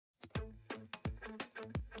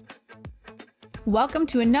Welcome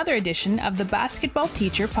to another edition of the Basketball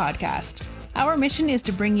Teacher Podcast. Our mission is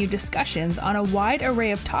to bring you discussions on a wide array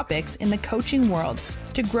of topics in the coaching world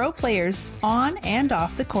to grow players on and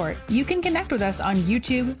off the court. You can connect with us on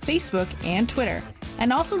YouTube, Facebook, and Twitter,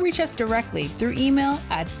 and also reach us directly through email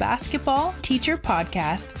at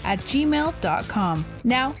basketballteacherpodcast@gmail.com.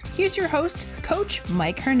 Now, here's your host, Coach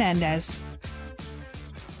Mike Hernandez.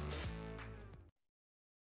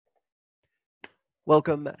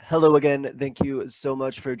 Welcome. Hello again. Thank you so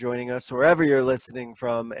much for joining us wherever you're listening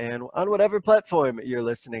from and on whatever platform you're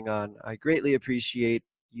listening on. I greatly appreciate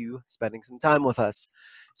you spending some time with us.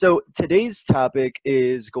 So today's topic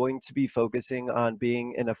is going to be focusing on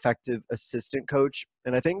being an effective assistant coach.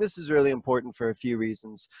 And I think this is really important for a few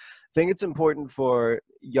reasons. I think it's important for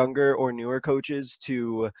younger or newer coaches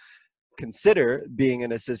to consider being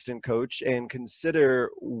an assistant coach and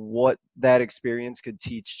consider what that experience could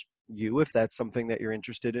teach you if that's something that you're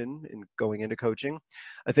interested in going into coaching.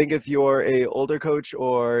 I think if you're a older coach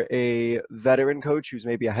or a veteran coach who's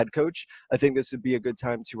maybe a head coach, I think this would be a good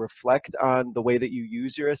time to reflect on the way that you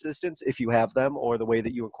use your assistants if you have them, or the way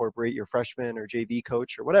that you incorporate your freshman or JV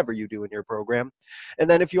coach or whatever you do in your program. And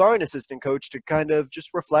then if you are an assistant coach, to kind of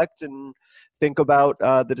just reflect and think about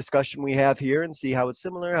the discussion we have here and see how it's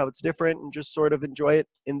similar, how it's different, and just sort of enjoy it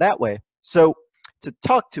in that way. So to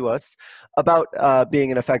talk to us about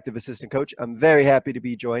being an effective assistant coach, I'm very happy to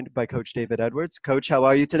be joined by Coach David Edwards. Coach, how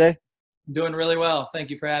are you today? I'm doing really well.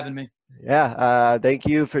 Thank you for having me. Yeah, thank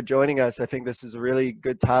you for joining us. I think this is a really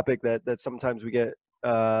good topic that sometimes we get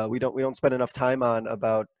we don't spend enough time on,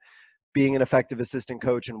 about being an effective assistant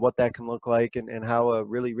coach and what that can look like, and how a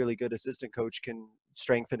really, really good assistant coach can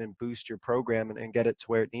strengthen and boost your program and get it to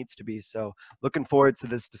where it needs to be. So looking forward to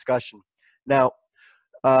this discussion. Now,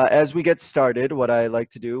 as we get started, what I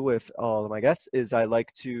like to do with all of my guests is I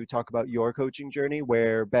like to talk about your coaching journey,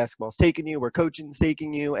 where basketball's taking you, where coaching's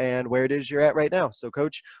taking you, and where it is you're at right now. So,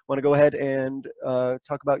 Coach, want to go ahead and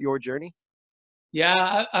talk about your journey?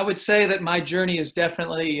 Yeah, I would say that my journey is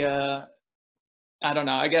definitely, I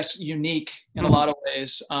guess unique in a lot of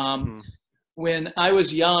ways. When I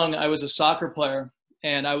was young, I was a soccer player,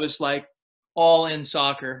 and I was like all in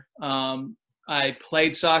soccer. I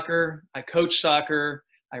played soccer, I coached soccer,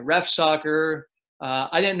 I ref soccer.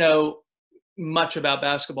 I didn't know much about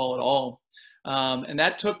basketball at all. And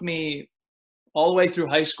that took me all the way through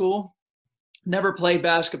high school. Never played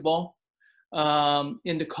basketball,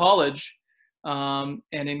 into college. And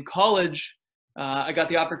in college, I got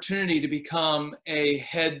the opportunity to become a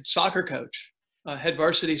head soccer coach, a head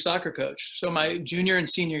varsity soccer coach. So my junior and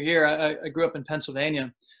senior year, I grew up in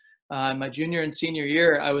Pennsylvania. My junior and senior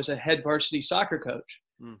year, I was a head varsity soccer coach.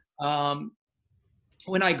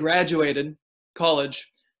 When I graduated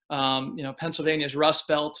college, Pennsylvania's Rust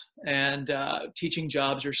Belt, and teaching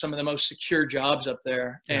jobs are some of the most secure jobs up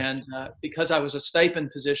there. Yeah. And because I was a stipend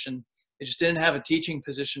position, it just didn't have a teaching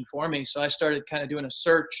position for me. So I started kind of doing a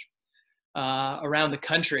search around the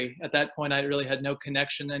country. At that point, I really had no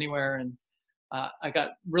connection anywhere. And I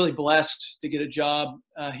got really blessed to get a job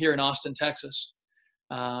here in Austin, Texas,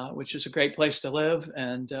 which is a great place to live.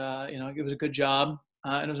 And, it was a good job.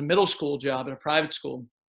 And it was a middle school job at a private school.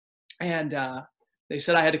 And they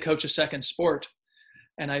said I had to coach a second sport.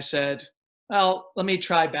 And I said, well, let me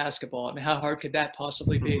try basketball. I mean, how hard could that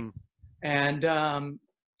possibly be? And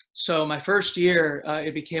so my first year,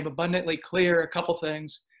 it became abundantly clear a couple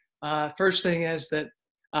things. First thing is that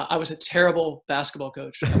I was a terrible basketball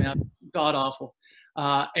coach. I mean, I'm god awful.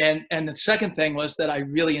 And the second thing was that I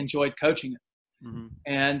really enjoyed coaching it.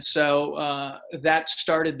 And so that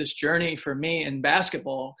started this journey for me in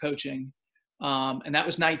basketball coaching. And that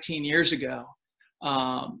was 19 years ago.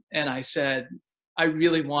 And I said, I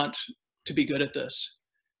really want to be good at this.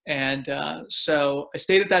 And so I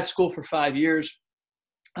stayed at that school for 5 years.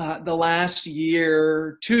 The last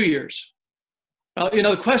year, 2 years.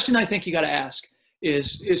 The question I think you got to ask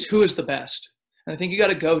is who is the best? And I think you got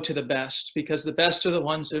to go to the best, because the best are the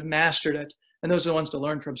ones that have mastered it. And those are the ones to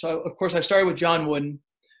learn from. So, of course, I started with John Wooden.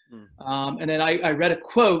 And then I read a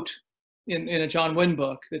quote in a John Wooden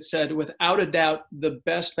book that said, without a doubt, the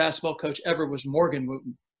best basketball coach ever was Morgan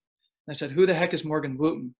Wooten. And I said, who the heck is Morgan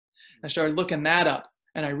Wooten? I started looking that up.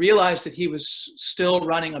 And I realized that he was still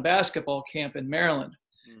running a basketball camp in Maryland.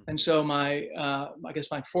 And so my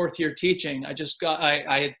fourth year teaching, I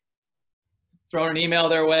had thrown an email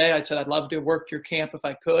their way. I said, I'd love to work your camp if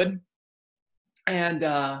I could.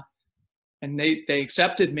 And they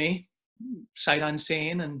accepted me sight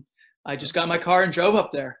unseen, and I just got in my car and drove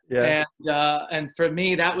up there. Yeah. And for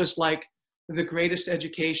me, that was like the greatest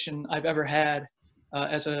education I've ever had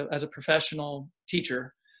as a professional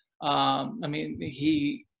teacher. I mean,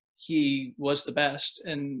 he he was the best,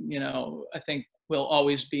 and I think will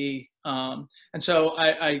always be. And so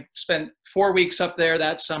I spent 4 weeks up there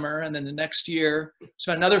that summer, and then the next year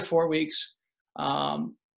spent another 4 weeks.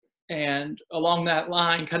 And along that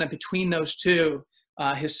line, kind of between those two,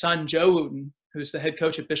 his son Joe Wooten, who's the head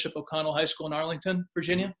coach at Bishop O'Connell High School in Arlington,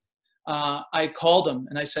 Virginia, I called him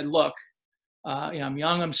and I said, look, I'm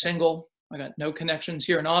young, I'm single, I got no connections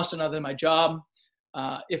here in Austin other than my job.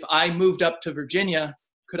 If I moved up to Virginia,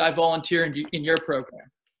 could I volunteer in your program?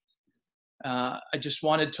 I just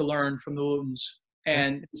wanted to learn from the Wootens.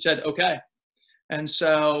 And he said, okay. And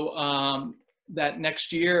so that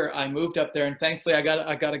next year I moved up there, and thankfully I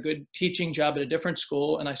got a good teaching job at a different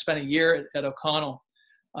school, and I spent a year at O'Connell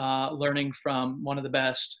learning from one of the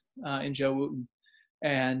best in Joe Wooten.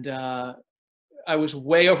 And I was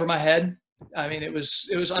way over my head. I mean, it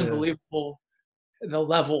was unbelievable, the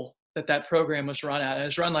level that program was run at. It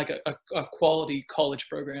was run like a quality college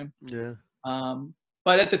program. Yeah.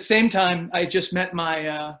 But at the same time, I just met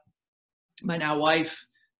my now wife,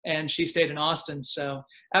 and she stayed in Austin. So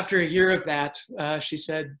after a year of that, she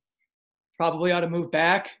said, probably ought to move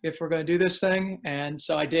back if we're going to do this thing. And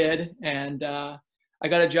so I did. And I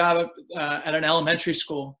got a job at an elementary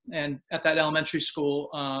school. And at that elementary school,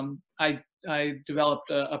 I developed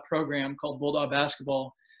a program called Bulldog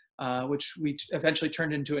Basketball, which we eventually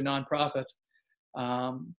turned into a nonprofit.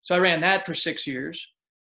 So I ran that for 6 years.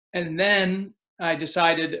 And then I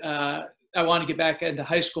decided I wanted to get back into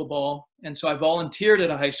high school ball. And so I volunteered at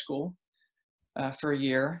a high school for a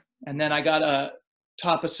year. And then I got a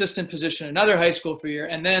top assistant position in another high school for a year.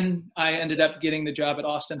 And then I ended up getting the job at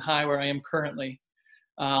Austin High, where I am currently.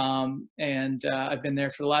 And I've been there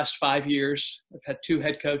for the last 5 years. I've had 2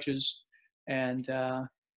 head coaches. And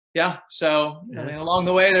so I mean, along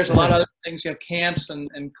the way, there's a lot of other things. You have camps and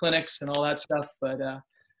clinics and all that stuff. But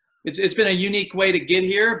it's been a unique way to get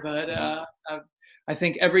here. But I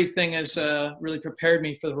think everything has really prepared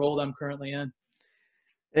me for the role that I'm currently in.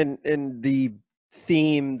 And the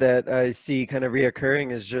theme that I see kind of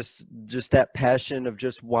reoccurring is just that passion of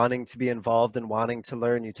just wanting to be involved and wanting to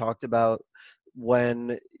learn. You talked about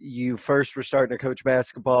when you first were starting to coach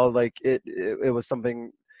basketball, like it was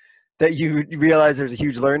something that you realized there's a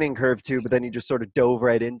huge learning curve to, but then you just sort of dove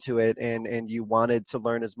right into it, and you wanted to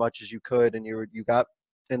learn as much as you could, and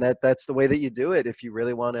that's the way that you do it. If you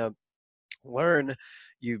really want to learn,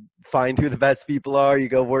 you find who the best people are, you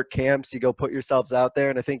go work camps, you go put yourselves out there.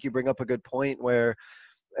 And I think you bring up a good point where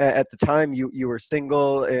at the time you were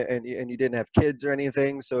single and you didn't have kids or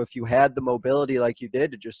anything. So if you had the mobility like you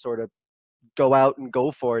did to just sort of go out and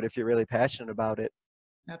go for it if you're really passionate about it.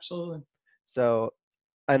 Absolutely. So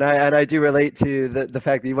and I do relate to the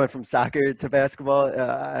fact that you went from soccer to basketball.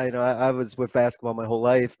 I was with basketball my whole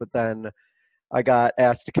life, but then I got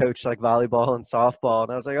asked to coach like volleyball and softball,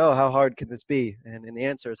 and I was like, oh, how hard can this be? And the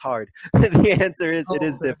answer is hard. The answer is it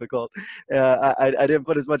is difficult. I didn't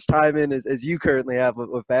put as much time in as you currently have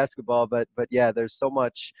with basketball, but yeah, there's so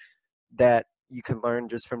much that you can learn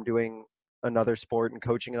just from doing another sport and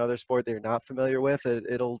coaching another sport that you're not familiar with.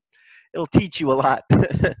 It'll teach you a lot.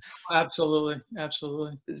 Absolutely.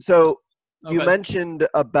 So you mentioned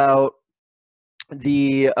about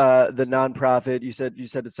the nonprofit. You said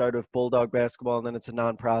it started with Bulldog Basketball, and then it's a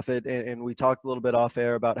nonprofit. And we talked a little bit off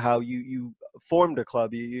air about how you formed a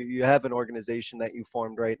club. You have an organization that you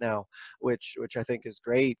formed right now, which I think is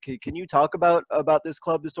great. Can you talk about this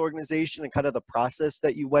club, this organization, and kind of the process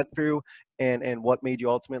that you went through, and what made you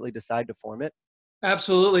ultimately decide to form it?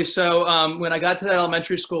 Absolutely. So when I got to that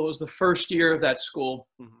elementary school, it was the first year of that school.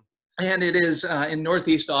 Mm-hmm. And it is in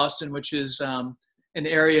Northeast Austin, which is an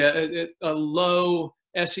area, a low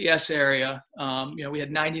SES area. We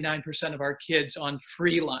had 99% of our kids on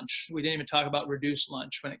free lunch. We didn't even talk about reduced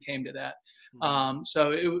lunch when it came to that.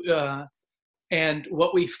 Mm-hmm. And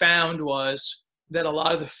what we found was that a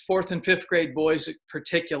lot of the 4th and 5th grade boys in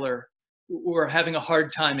particular were having a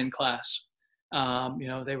hard time in class.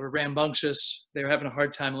 They were rambunctious. They were having a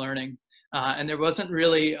hard time learning. And there wasn't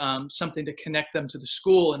really something to connect them to the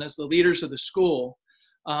school. And as the leaders of the school,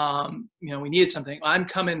 we needed something. I'm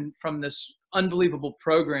coming from this unbelievable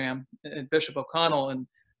program at Bishop O'Connell, and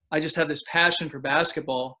I just have this passion for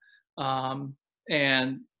basketball.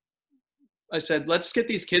 And I said, let's get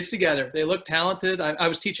these kids together. They look talented. I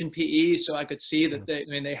was teaching PE, so I could see that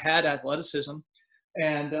they had athleticism.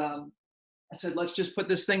 And I said, let's just put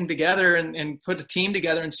this thing together and put a team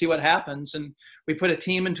together and see what happens. And we put a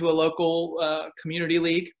team into a local community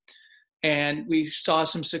league, and we saw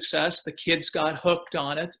some success. The kids got hooked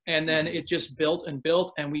on it, and then it just built and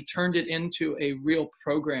built, and we turned it into a real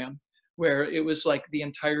program where it was like the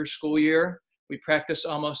entire school year. We practiced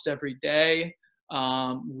almost every day.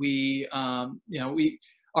 Our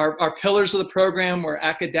pillars of the program were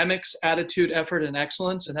academics, attitude, effort, and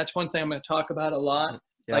excellence. And that's one thing I'm going to talk about a lot.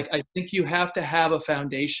 Yeah. Like, I think you have to have a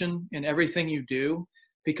foundation in everything you do,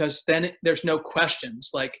 because then there's no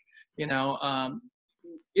questions. Like,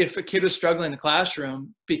 if a kid was struggling in the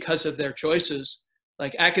classroom because of their choices,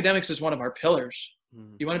 like, academics is one of our pillars.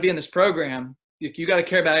 You want to be in this program, you got to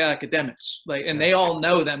care about academics. Like, and they all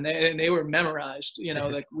know them. They were memorized,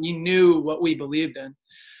 like, we knew what we believed in.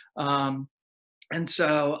 And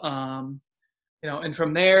so, and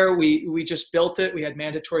from there, we just built it. We had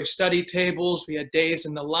mandatory study tables. We had days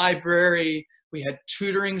in the library. We had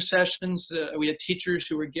tutoring sessions. We had teachers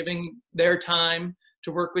who were giving their time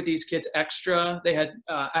to work with these kids extra. They had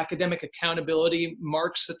academic accountability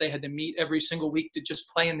marks that they had to meet every single week to just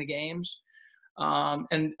play in the games.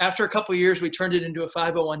 And after a couple of years, we turned it into a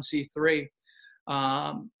 501c3,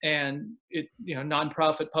 and it,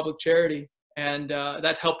 nonprofit public charity. And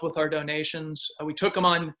that helped with our donations. We took them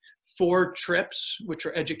on 4 trips, which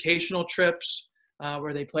are educational trips,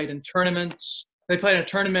 where they played in tournaments. They played in a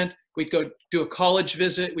tournament. We'd go do a college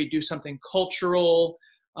visit. We'd do something cultural.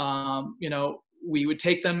 We would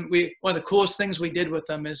take them. One of the coolest things we did with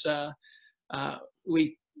them is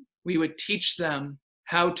we would teach them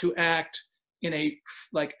how to act in a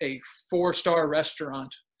 4-star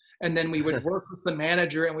restaurant. And then we would work with the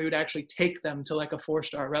manager, and we would actually take them to like a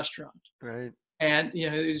 4-star restaurant. Right. And,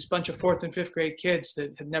 there's a bunch of 4th and 5th grade kids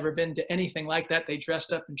that had never been to anything like that. They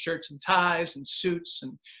dressed up in shirts and ties and suits,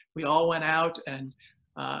 and we all went out. And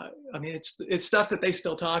it's stuff that they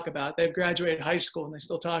still talk about. They've graduated high school and they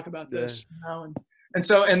still talk about this.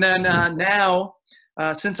 And then now,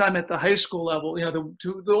 since I'm at the high school level,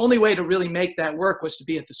 the only way to really make that work was to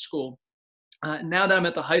be at the school. Now that I'm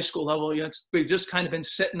at the high school level, we've just kind of been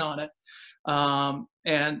sitting on it.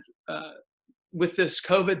 And with this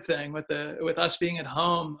COVID thing, with us being at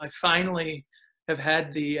home, I finally have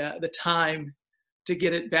had the time to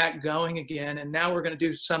get it back going again. And now we're going to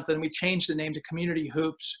do something. We changed the name to Community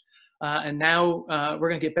Hoops. And now we're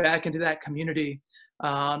going to get back into that community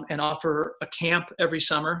and offer a camp every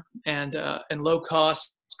summer and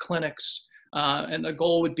low-cost clinics. And the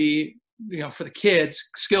goal would be, for the kids,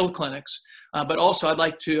 skill clinics. But also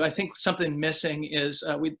I think something missing is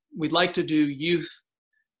we'd like to do youth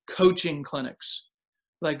coaching clinics,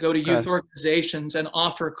 like go to youth organizations and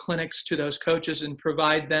offer clinics to those coaches and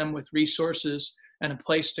provide them with resources and a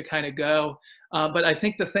place to kind of go. But I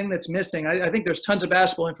think the thing that's missing, I think there's tons of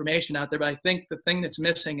basketball information out there, but I think the thing that's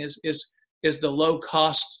missing is the low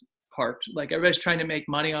cost part. Like, everybody's trying to make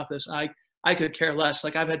money off this. I could care less.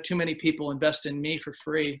 Like, I've had too many people invest in me for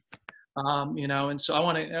free. And so I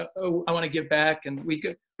want to give back, and we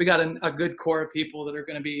got a good core of people that are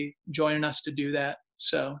going to be joining us to do that.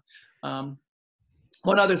 So,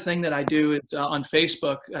 one other thing that I do is on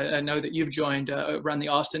Facebook. I know that you've joined, run the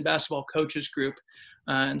Austin Basketball Coaches Group,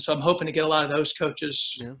 and so I'm hoping to get a lot of those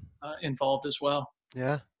coaches involved as well.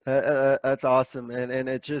 Yeah, that's awesome, and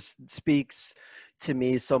it just speaks to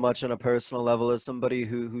me so much on a personal level as somebody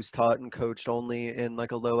who's taught and coached only in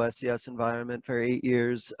like a low SES environment for 8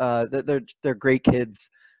 years. They're great kids.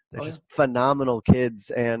 They're just phenomenal kids,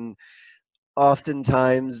 and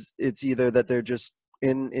oftentimes it's either that they're just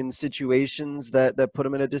in situations that put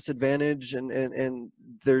them at a disadvantage, and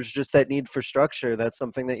there's just that need for structure. That's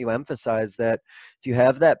something that you emphasize, that if you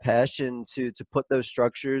have that passion to put those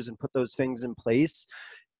structures and put those things in place,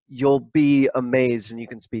 you'll be amazed, and you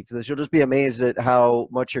can speak to this, you'll just be amazed at how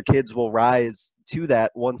much your kids will rise to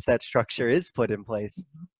that once that structure is put in place.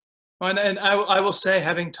 And I will say,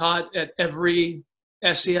 having taught at every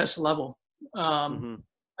SES level, I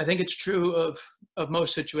think it's true of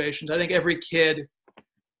most situations. I think every kid,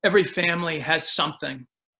 every family has something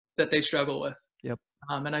that they struggle with. Yep.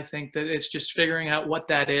 And I think that it's just figuring out what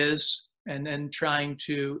that is and then trying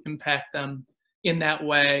to impact them in that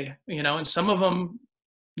way, and some of them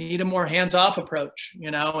need a more hands-off approach,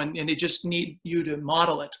 and they just need you to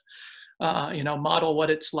model it, model what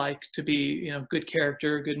it's like to be, good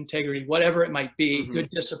character, good integrity, whatever it might be, good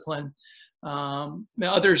discipline.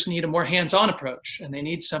 Others need a more hands-on approach, and they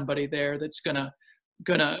need somebody there that's gonna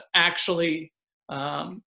actually,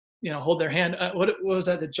 hold their hand. What was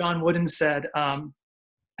that John Wooden said?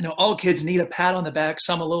 All kids need a pat on the back,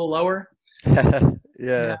 some a little lower.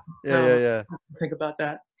 Yeah. Think about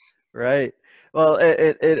that. Right. Well,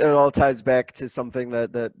 it all ties back to something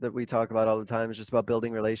that we talk about all the time. It's just about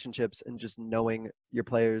building relationships and just knowing your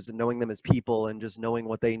players and knowing them as people and just knowing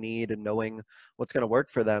what they need and knowing what's going to work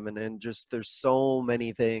for them. And just there's so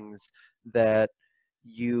many things that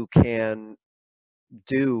you can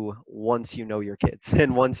do once you know your kids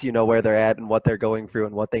and once you know where they're at and what they're going through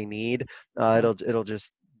and what they need.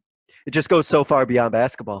 It just goes so far beyond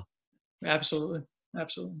basketball. Absolutely.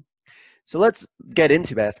 Absolutely. So let's get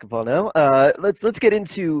into basketball now. Let's get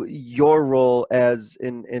into your role as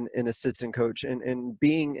an assistant coach and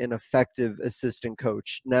being an effective assistant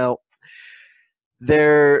coach. Now,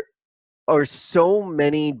 there are so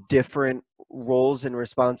many different roles and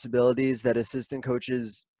responsibilities that assistant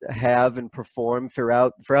coaches have and perform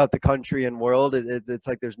throughout the country and world. It's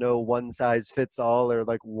like there's no one size fits all or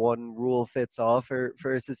like one rule fits all for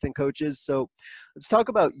assistant coaches. So let's talk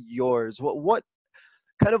about yours. What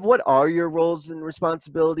are your roles and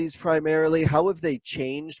responsibilities primarily? How have they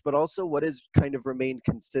changed? But also what has kind of remained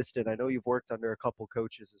consistent? I know you've worked under a couple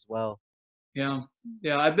coaches as well. Yeah.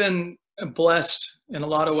 I've been blessed in a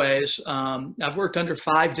lot of ways. I've worked under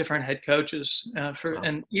 5 different head coaches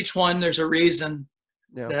and each one there's a reason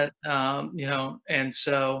that, and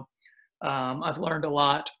so I've learned a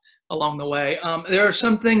lot along the way. There are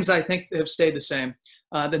some things I think have stayed the same.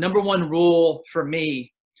 The number one rule for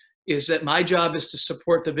me is that my job is to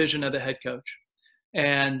support the vision of the head coach.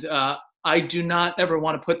 And I do not ever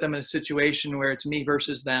want to put them in a situation where it's me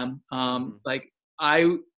versus them.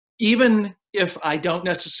 Even if I don't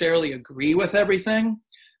necessarily agree with everything,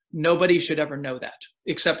 nobody should ever know that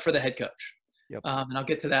except for the head coach. Yep. And I'll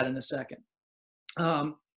get to that in a second.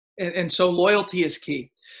 And so loyalty is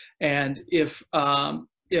key. And if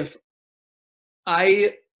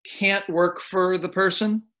I can't work for the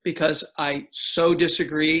person because I so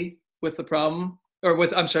disagree with the problem or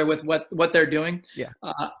with what they're doing,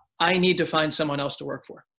 I need to find someone else to work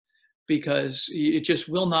for, because it just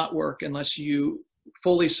will not work unless you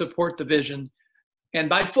fully support the vision. And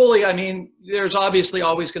by fully, I mean, there's obviously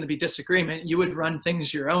always going to be disagreement. You would run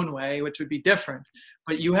things your own way, which would be different,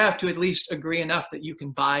 but you have to at least agree enough that you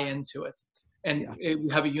can buy into it and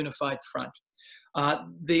have a unified front.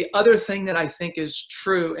 The other thing that I think is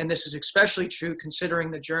true, and this is especially true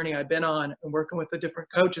considering the journey I've been on and working with the different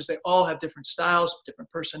coaches, they all have different styles,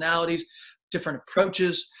 different personalities, different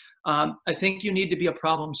approaches. I think you need to be a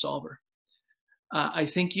problem solver. I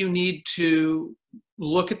think you need to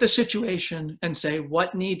look at the situation and say,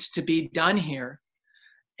 what needs to be done here?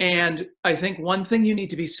 And I think one thing you need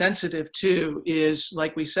to be sensitive to is,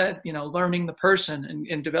 like we said, learning the person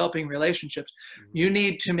and developing relationships. You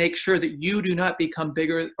need to make sure that you do not become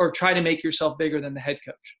bigger or try to make yourself bigger than the head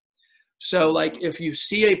coach. So like if you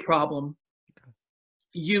see a problem,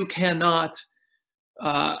 you cannot,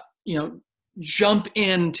 jump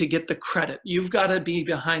in to get the credit. You've got to be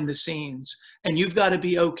behind the scenes, and you've got to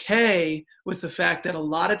be okay with the fact that a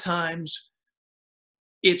lot of times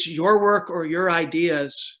it's your work or your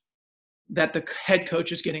ideas that the head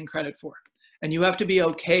coach is getting credit for. And you have to be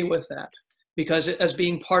okay with that, because as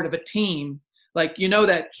being part of a team, like,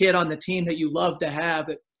 that kid on the team that you love to have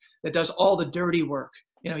that does all the dirty work.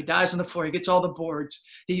 He dives on the floor, he gets all the boards,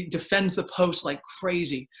 he defends the post like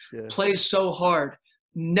crazy, plays so hard,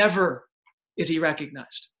 never is he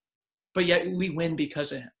recognized. But yet we win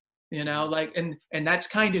because of him, and that's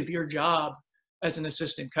kind of your job as an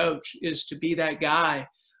assistant coach, is to be that guy.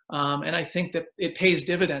 And I think that it pays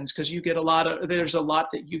dividends, because you get there's a lot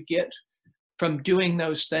that you get from doing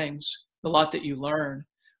those things, a lot that you learn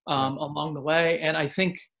along the way. And I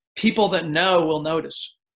think people that know will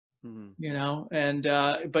notice,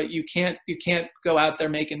 but you can't go out there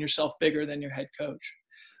making yourself bigger than your head coach.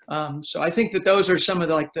 So I think that those are some of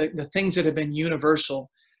the things that have been universal.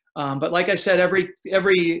 But like I said,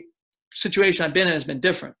 every situation I've been in has been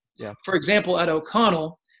different. Yeah. For example, at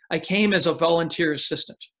O'Connell, I came as a volunteer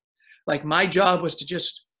assistant. Like my job was to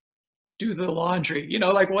just do the laundry,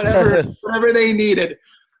 whatever they needed.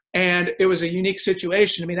 And it was a unique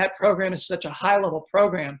situation. I mean, that program is such a high level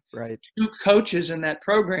program. Right. 2 coaches in that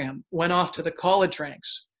program went off to the college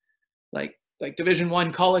ranks, like Division I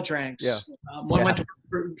college ranks. Yeah. One went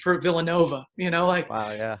for Villanova,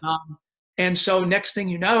 wow. Yeah. And so next thing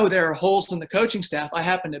you know, there are holes in the coaching staff. I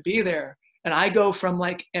happen to be there. And I go from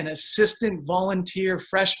like an assistant volunteer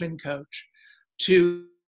freshman coach to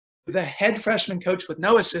the head freshman coach with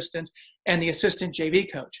no assistant and the assistant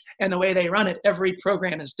JV coach. And the way they run it, every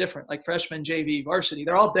program is different, like freshman, JV, varsity,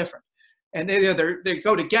 they're all different. And they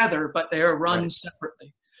go together, but they are run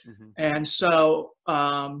separately. Mm-hmm. And so,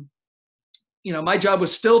 my job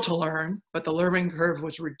was still to learn, but the learning curve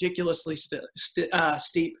was ridiculously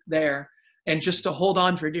steep there, and just to hold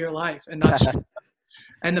on for dear life and not.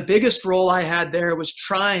 And the biggest role I had there was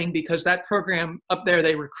trying, because that program up there,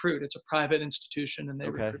 they recruit. It's a private institution, and they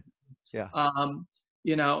recruit. Yeah.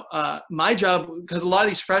 my job, because a lot of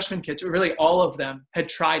these freshman kids, really all of them had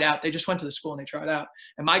tried out. They just went to the school and they tried out.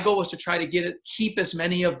 And my goal was to try to keep as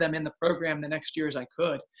many of them in the program the next year as I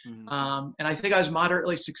could. And I think I was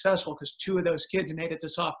moderately successful because 2 of those kids made it to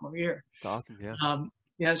sophomore year. That's awesome.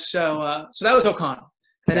 Yeah. So that was O'Connell.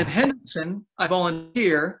 And then Henderson, I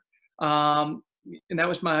volunteer. And that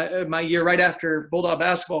was my year right after Bulldog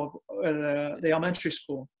basketball at the elementary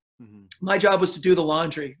school. My job was to do the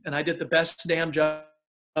laundry, and I did the best damn job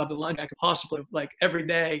of the laundry I could possibly. Like every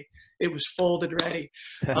day, it was folded ready.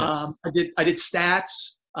 I did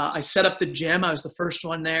stats. I set up the gym. I was the first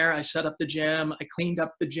one there. I set up the gym. I cleaned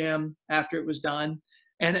up the gym after it was done,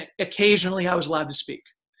 and occasionally I was allowed to speak.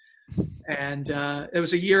 And it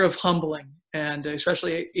was a year of humbling, and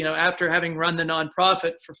especially after having run the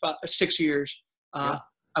nonprofit for 6 years, I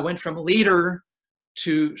went from leader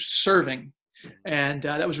to serving. And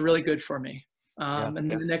that was really good for me. And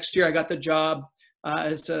then the next year I got the job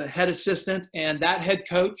as a head assistant, and that head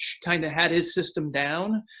coach kind of had his system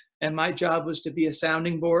down, and my job was to be a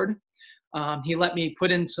sounding board. He let me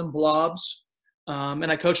put in some blobs,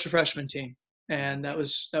 and I coached the freshman team. And that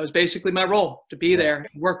was basically my role, to be there,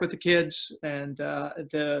 work with the kids, and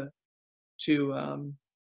to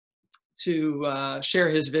share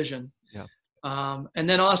his vision. And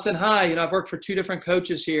then Austin High, I've worked for 2 different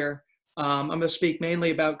coaches here. I'm going to speak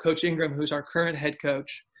mainly about Coach Ingram, who's our current head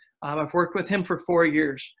coach. I've worked with him for 4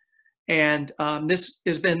 years. And this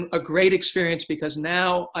has been a great experience because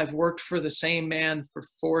now I've worked for the same man for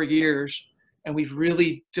 4 years, and we've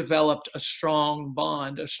really developed a strong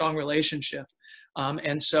bond, a strong relationship.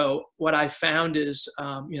 And so what I found is,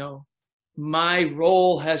 my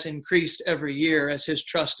role has increased every year as his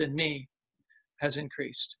trust in me has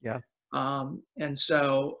increased. And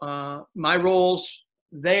so my roles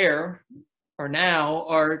there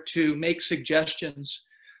are to make suggestions.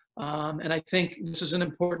 And I think this is an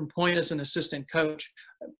important point as an assistant coach.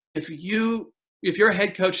 If your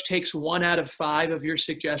head coach takes 1 out of 5 of your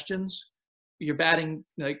suggestions, you're batting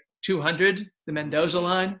like 200, the Mendoza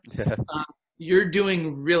line. You're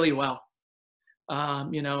doing really well.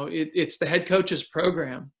 It's the head coach's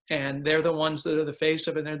program, and they're the ones that are the face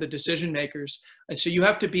of it, and they're the decision makers. And so you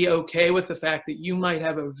have to be okay with the fact that you might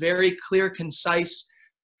have a very clear, concise,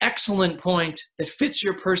 excellent point that fits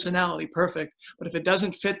your personality perfect, but if it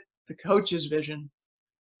doesn't fit the coach's vision,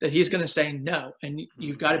 that he's going to say no, and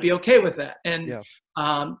you've got to be okay with that. And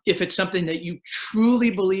if it's something that you truly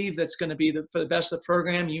believe that's going to be for the best of the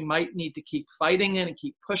program, you might need to keep fighting it and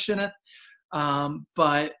keep pushing it.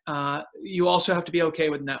 But you also have to be okay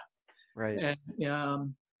with no. Right. And so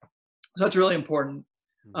that's really important.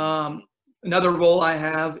 Another role I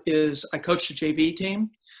have is I coach the JV team.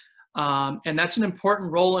 And that's an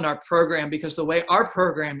important role in our program because the way our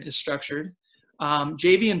program is structured,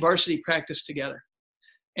 JV and varsity practice together.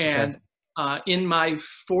 And in my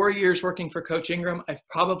 4 years working for Coach Ingram, I've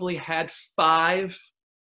probably had 5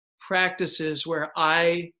 practices where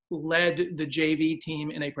I led the JV team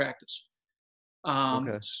in a practice.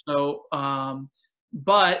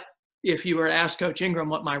 But if you were to ask Coach Ingram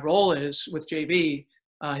what my role is with JV,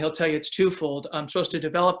 he'll tell you it's twofold. I'm supposed to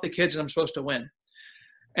develop the kids and I'm supposed to win.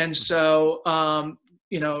 And so,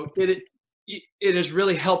 it has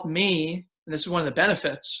really helped me, and this is one of the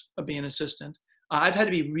benefits of being an assistant. I've had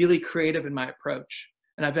to be really creative in my approach,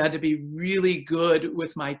 and I've had to be really good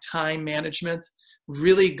with my time management,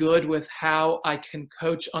 really good with how I can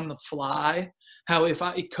coach on the fly. How if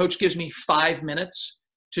a coach gives me 5 minutes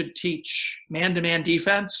to teach man-to-man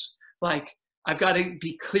defense, like I've got to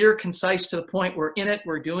be clear, concise, to the point we're in it,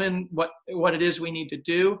 we're doing what it is we need to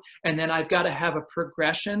do. And then I've got to have a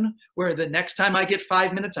progression where the next time I get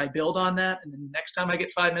 5 minutes, I build on that. And then the next time I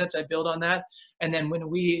get 5 minutes, I build on that. And then when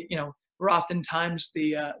we're oftentimes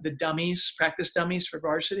the dummies, practice dummies for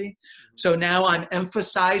varsity. So now I'm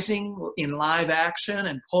emphasizing in live action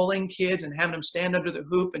and pulling kids and having them stand under the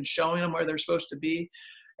hoop and showing them where they're supposed to be.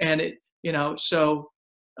 And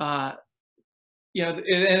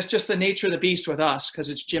and it's just the nature of the beast with us because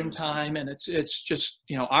it's gym time and it's just,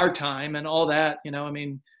 our time and all that,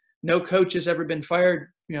 no coach has ever been fired,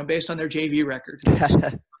 based on their JV record.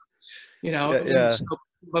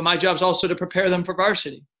 But my job is also to prepare them for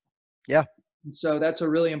varsity. Yeah. So that's a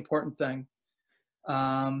really important thing.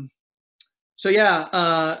 In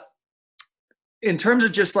terms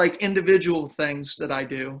of just like individual things that I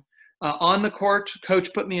do, on the court,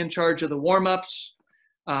 coach put me in charge of the warm-ups.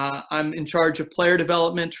 I'm in charge of player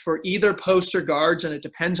development for either posts or guards, and it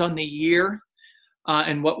depends on the year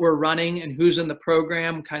and what we're running and who's in the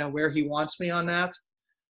program, kind of where he wants me on that.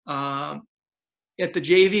 At the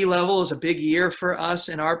JV level is a big year for us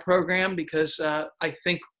in our program because I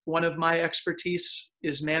think one of my expertise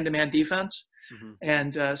is man-to-man defense. Mhm.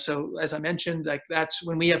 And so, as I mentioned, like that's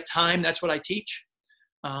when we have time, that's what I teach.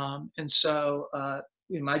 And so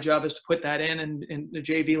my job is to put that in the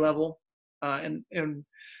JV level. And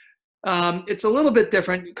it's a little bit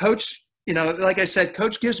different. Coach, like I said,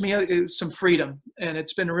 coach gives me some freedom, and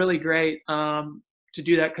it's been really great to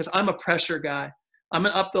do that because I'm a pressure guy. I'm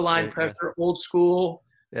an up the line Right, pressure, yeah. old school.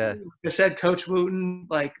 Yeah. Like I said, Coach Wooten,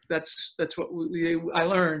 like that's what I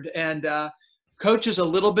learned. And coach is a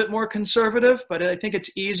little bit more conservative, but I think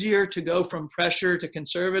it's easier to go from pressure to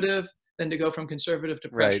conservative than to go from conservative to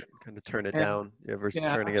Right. pressure. Kind of turn it And, down, yeah, versus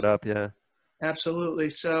yeah, turning it up. Yeah. absolutely.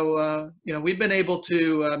 So, we've been able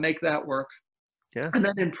to make that work. Yeah. And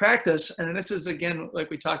then in practice, and this is, again, like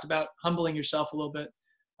we talked about, humbling yourself a little bit.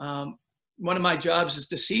 One of my jobs is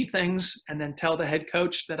to see things and then tell the head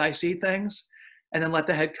coach that I see things, and then let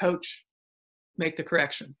the head coach make the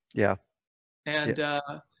correction. Yeah. And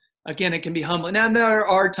again, it can be humbling. And there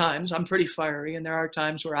are times I'm pretty fiery, and there are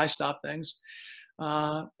times where I stop things.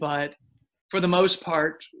 But for the most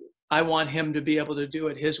part, I want him to be able to do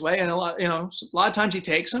it his way. And a lot of times he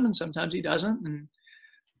takes them, and sometimes he doesn't. And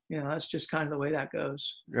that's just kind of the way that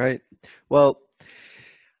goes. Right. Well,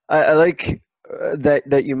 I like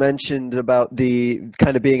that you mentioned about the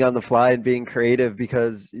kind of being on the fly and being creative,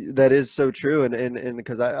 because that is so true. And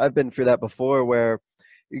because I've been through that before, where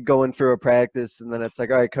going through a practice and then it's like,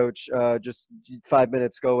 all right, coach, just 5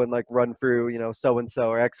 minutes, go and like run through, so and so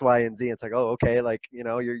or X, Y, and Z. It's like, oh, okay, like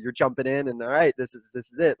you're jumping in, and all right, this is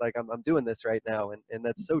it. Like I'm doing this right now, and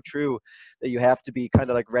that's so true, that you have to be kind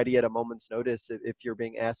of like ready at a moment's notice if you're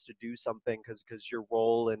being asked to do something, because your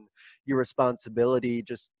role and your responsibility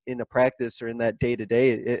just in a practice or in that day to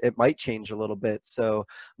day, it might change a little bit. So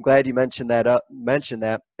I'm glad you mentioned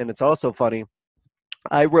that. And it's also funny,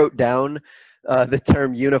 I wrote down the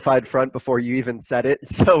term unified front before you even said it.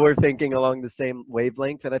 So we're thinking along the same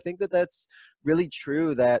wavelength. And I think that that's really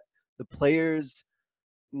true, that the players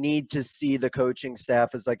need to see the coaching staff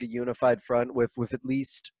as like a unified front with at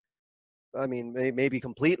least, I mean, maybe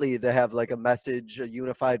completely, to have like a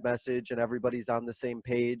unified message, and everybody's on the same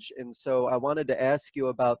page. And so I wanted to ask you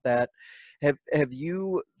about that. Have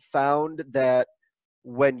you found that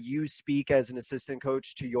when you speak as an assistant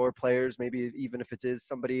coach to your players, maybe even if it is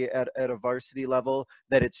somebody at a varsity level,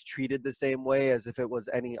 that it's treated the same way as if it was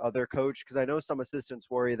any other coach? Because I know some assistants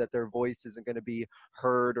worry that their voice isn't going to be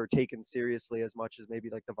heard or taken seriously as much as maybe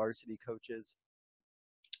like the varsity coaches.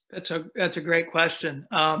 That's a great question.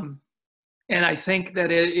 And I think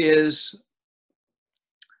that it is,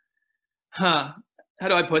 how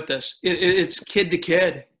do I put this? It's kid to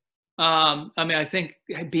kid. I think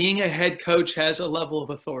being a head coach has a level of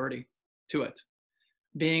authority to it.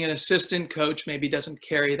 Being an assistant coach maybe doesn't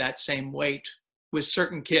carry that same weight with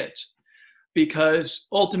certain kids, because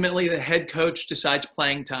ultimately the head coach decides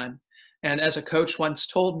playing time. And as a coach once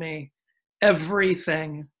told me,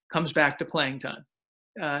 everything comes back to playing time.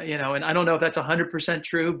 And I don't know if that's 100%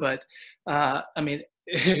 true, but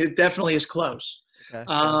it definitely is close.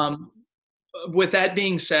 Okay. With that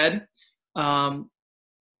being said,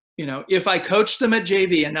 if I coach them at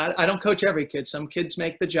JV, and I don't coach every kid, some kids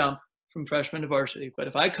make the jump from freshman to varsity, but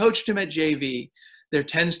if I coached them at JV, there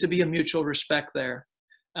tends to be a mutual respect there.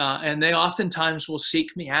 And they oftentimes will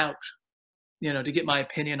seek me out, to get my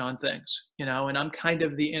opinion on things, and I'm kind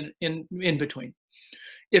of the in between.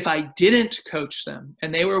 If I didn't coach them,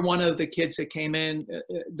 and they were one of the kids that came in,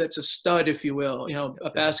 that's a stud, if you will, a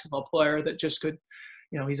basketball player that just could,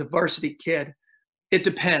 he's a varsity kid. It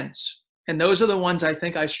depends. And those are the ones I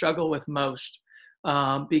think I struggle with most,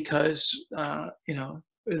 because,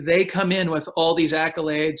 they come in with all these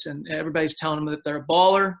accolades and everybody's telling them that they're a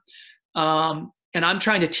baller. And I'm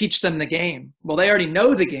trying to teach them the game. Well, they already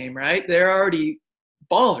know the game, right? They're already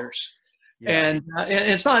ballers. Yeah. And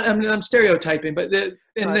it's not, I'm stereotyping, but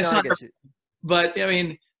it's not, but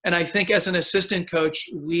and I think as an assistant coach,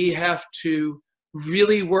 we have to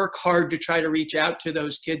really work hard to try to reach out to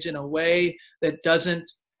those kids in a way that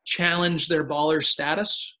doesn't challenge their baller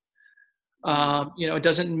status. It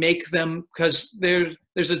doesn't make them, because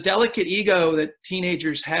there's a delicate ego that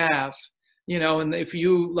teenagers have, and if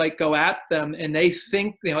you like go at them and they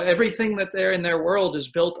think, everything that they're in their world is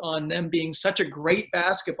built on them being such a great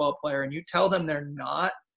basketball player, and you tell them they're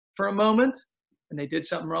not for a moment and they did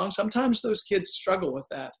something wrong, sometimes those kids struggle with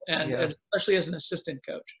that. And especially as an assistant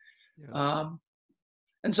coach. Yeah.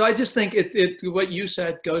 And so I just think what you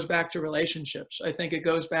said goes back to relationships. I think it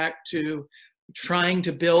goes back to trying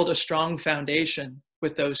to build a strong foundation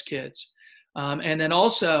with those kids. And then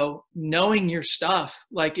also knowing your stuff.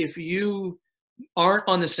 Like if you aren't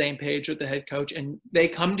on the same page with the head coach and they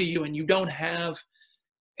come to you and you don't have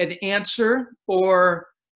an answer or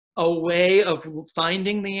a way of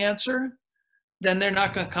finding the answer, then they're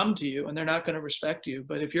not going to come to you and they're not going to respect you.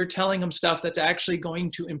 But if you're telling them stuff that's actually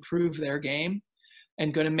going to improve their game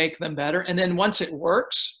and going to make them better, and then once it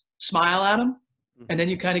works, smile at them, and then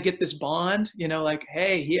you kind of get this bond, you know, like,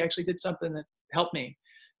 hey, he actually did something that helped me,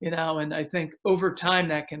 you know. And I think over time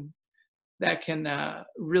that can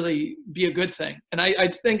really be a good thing. And I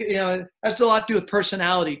think, you know, it has a lot to do with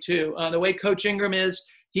personality too. The way Coach Ingram is,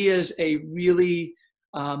 he is a really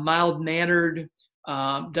mild-mannered,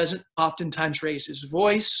 doesn't oftentimes raise his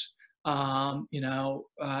voice.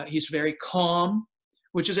 He's very calm,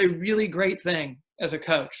 which is a really great thing as a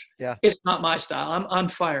coach. Yeah. It's not my style. I'm on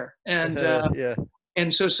fire. And yeah.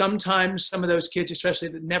 And so sometimes some of those kids, especially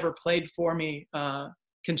that never played for me,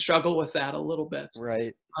 can struggle with that a little bit.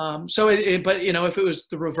 Right. But you know, if it was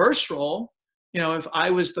the reverse role, you know, if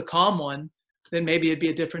I was the calm one, then maybe it'd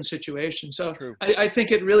be a different situation. So I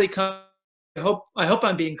think it really comes. I hope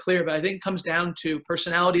I'm being clear, but I think it comes down to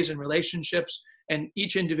personalities and relationships and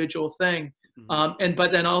each individual thing.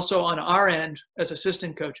 But then also on our end as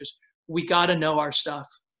assistant coaches, we got to know our stuff.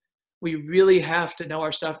 We really have to know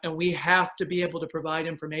our stuff, and we have to be able to provide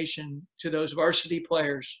information to those varsity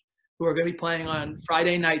players who are going to be playing on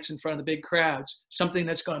Friday nights in front of the big crowds, something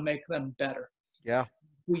that's going to make them better. Yeah.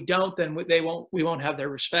 If we don't, then we won't have their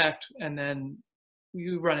respect. And then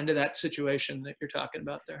you run into that situation that you're talking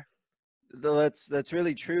about there. That's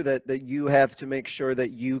really true, that you have to make sure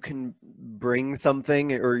that you can bring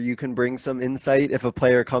something, or you can bring some insight if a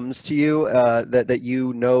player comes to you, that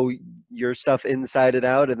you know your stuff inside and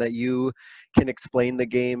out, and that you can explain the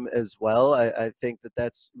game as well. I think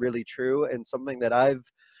that's really true, and something that I've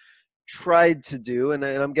tried to do, and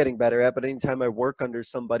I'm getting better at, but anytime I work under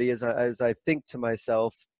somebody, as I think to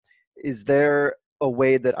myself, is there a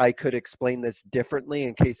way that I could explain this differently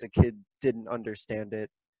in case a kid didn't understand it?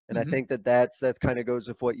 And I think that's kind of goes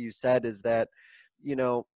with what you said, is that, you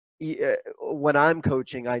know, when I'm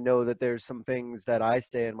coaching, I know that there's some things that I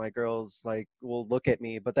say and my girls like will look at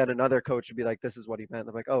me, but then another coach would be like, this is what he meant.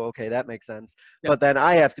 I'm like, oh, okay, that makes sense. Yeah. But then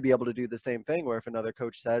I have to be able to do the same thing, where if another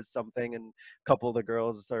coach says something and a couple of the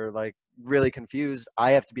girls are like really confused,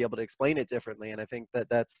 I have to be able to explain it differently. And I think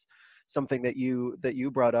that's something that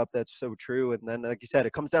you brought up that's so true. And then, like you said,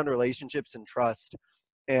 it comes down to relationships and trust.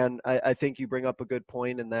 And I think you bring up a good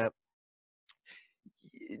point in that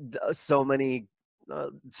so many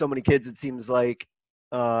kids, it seems like,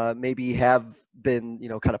 maybe have been, you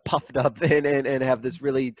know, kind of puffed up and have this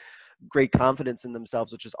really great confidence in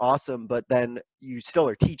themselves, which is awesome. But then you still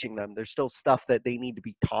are teaching them. There's still stuff that they need to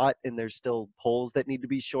be taught, and there's still holes that need to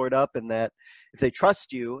be shored up. And that if they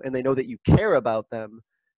trust you and they know that you care about them,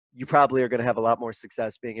 you probably are going to have a lot more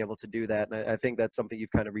success being able to do that. And I think that's something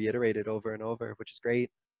you've kind of reiterated over and over, which is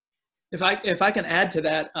great. If I can add to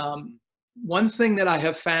that, one thing that I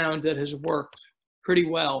have found that has worked pretty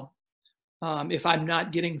well, if I'm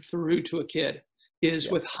not getting through to a kid,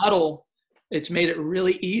 is with Hudl, it's made it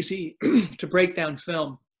really easy to break down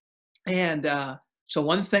film. And so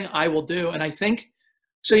one thing I will do, and I think,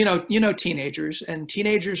 so, you know, teenagers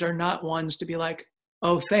are not ones to be like,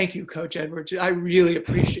 oh, thank you, Coach Edwards, I really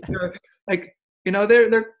appreciate it. Like, you know, they're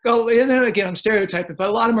and again, I'm stereotyping, but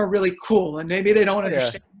a lot of them are really cool, and maybe they don't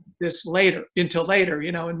understand this until later,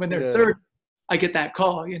 you know, and when they're 30, I get that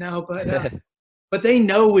call, you know, but they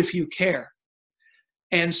know if you care.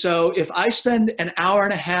 And so if I spend an hour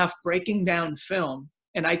and a half breaking down film,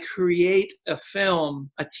 and I create a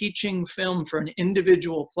teaching film for an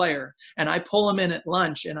individual player, and I pull them in at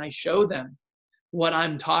lunch and I show them what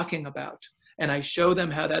I'm talking about, and I show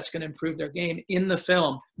them how that's going to improve their game in the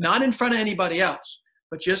film, not in front of anybody else,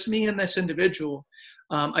 but just me and this individual.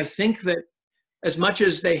 I think that as much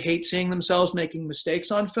as they hate seeing themselves making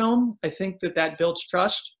mistakes on film, I think that builds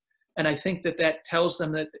trust, and I think that tells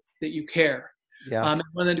them that you care. Yeah.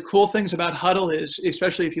 One of the cool things about Hudl is,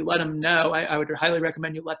 especially if you let them know, I would highly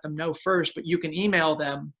recommend you let them know first, but you can email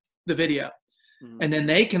them the video. And then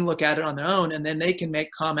they can look at it on their own, and then they can make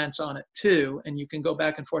comments on it too. And you can go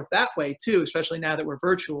back and forth that way too, especially now that we're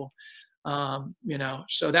virtual. You know,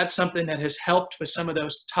 so that's something that has helped with some of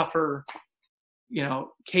those tougher, you know,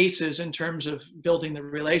 cases in terms of building the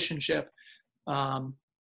relationship.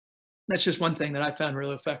 That's just one thing that I found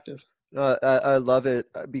really effective. I love it,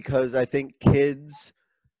 because I think kids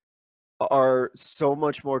are so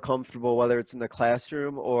much more comfortable, whether it's in the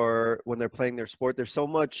classroom or when they're playing their sport. They're so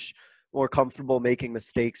much more comfortable making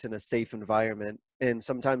mistakes in a safe environment. And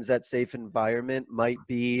sometimes that safe environment might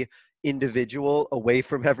be individual, away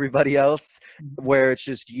from everybody else, where it's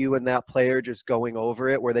just you and that player just going over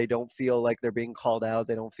it, where they don't feel like they're being called out.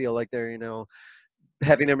 They don't feel like they're, you know,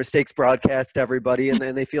 having their mistakes broadcast to everybody, and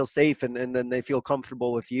then they feel safe, and then they feel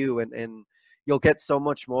comfortable with you, and you'll get so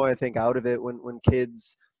much more, I think, out of it when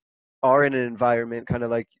kids are in an environment kind of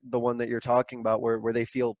like the one that you're talking about, where they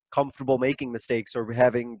feel comfortable making mistakes or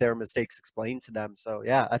having their mistakes explained to them. So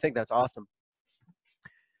yeah, I think that's awesome.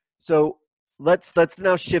 So let's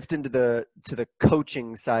now shift into the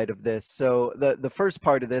coaching side of this. So the first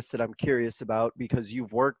part of this that I'm curious about, because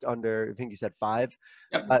you've worked under, I think you said five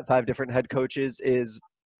different head coaches, is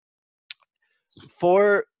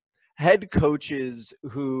for head coaches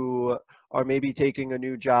who are maybe taking a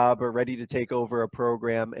new job or ready to take over a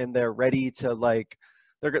program, and they're ready to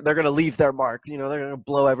they're going to leave their mark, they're going to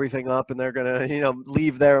blow everything up, and they're going to,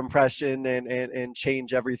 leave their impression and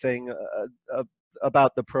change everything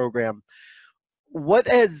about the program. What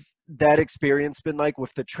has that experience been like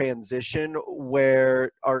with the transition,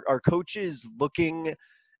 where are coaches looking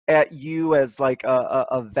at you as like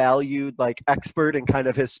a valued expert and kind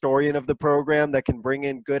of historian of the program that can bring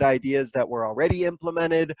in good ideas that were already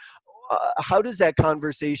implemented? How does that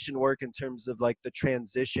conversation work in terms of the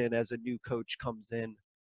transition as a new coach comes in?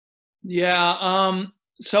 Yeah.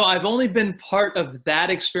 So I've only been part of that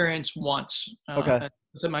experience once. Okay.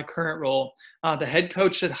 It's in my current role. The head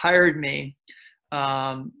coach that hired me,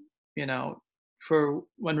 for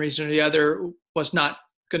one reason or the other, was not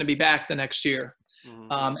going to be back the next year.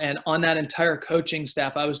 Mm-hmm. And on that entire coaching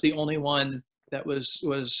staff, I was the only one that was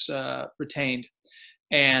retained.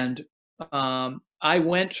 And I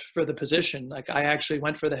went for the position. I actually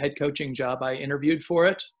went for the head coaching job. I interviewed for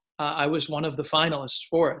it. I was one of the finalists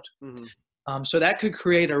for it. Mm-hmm. So that could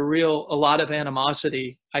create a lot of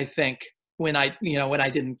animosity, I think, when I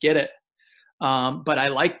didn't get it. But I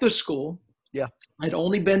liked the school. Yeah. I'd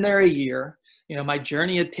only been there a year. My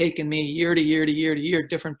journey had taken me year to year to year to year,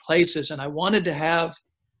 different places. And I wanted to have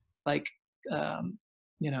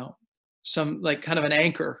some kind of an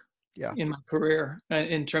anchor in my career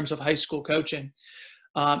in terms of high school coaching.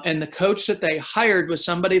 And the coach that they hired was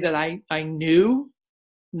somebody that I knew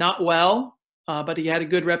not well, but he had a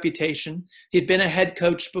good reputation. He'd been a head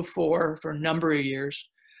coach before for a number of years.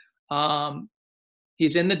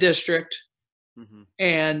 He's in the district, mm-hmm.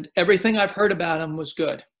 and everything I've heard about him was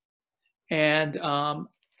good. And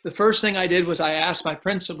the first thing I did was I asked my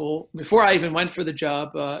principal, before I even went for the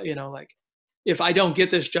job, if I don't get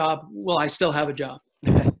this job, will I still have a job?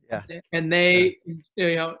 Yeah. And they,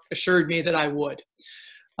 assured me that I would.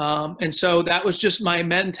 And so that was just my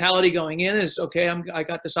mentality going in is, okay, I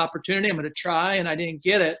got this opportunity. I'm going to try, and I didn't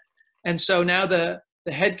get it. And so now the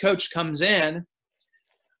head coach comes in,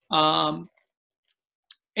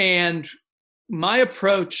 and my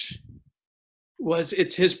approach was,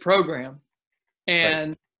 it's his program.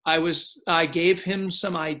 And right. I gave him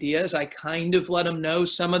some ideas. I kind of let him know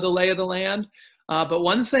some of the lay of the land. But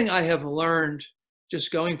one thing I have learned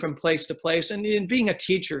just going from place to place, and in being a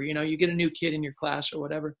teacher, you get a new kid in your class or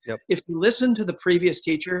whatever. Yep. If you listen to the previous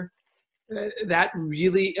teacher, that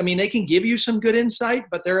really, they can give you some good insight,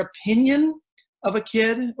 but their opinion of a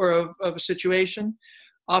kid or of a situation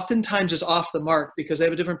oftentimes is off the mark because they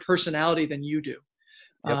have a different personality than you do.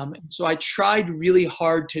 Yep. So I tried really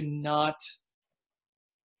hard to not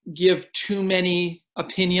give too many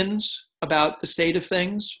opinions about the state of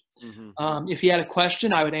things. Mm-hmm. If he had a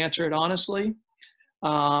question, I would answer it honestly.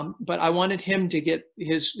 But I wanted him to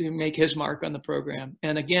make his mark on the program.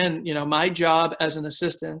 And again, my job as an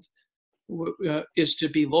assistant is to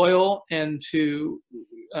be loyal and to,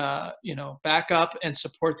 back up and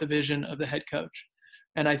support the vision of the head coach.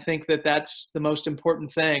 And I think that that's the most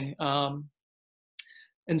important thing.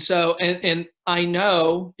 And so, and I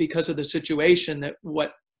know because of the situation that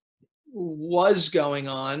what was going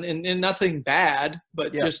on, and nothing bad,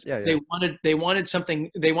 but they wanted something,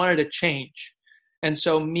 they wanted a change. And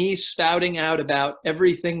so me spouting out about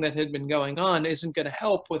everything that had been going on isn't going to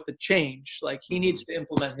help with the change. He needs to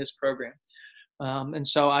implement his program. And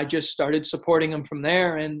so I just started supporting him from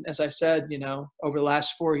there. And as I said, over the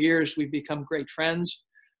last 4 years, we've become great friends.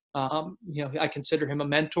 I consider him a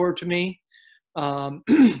mentor to me. And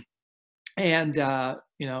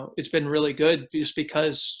it's been really good just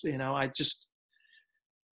because,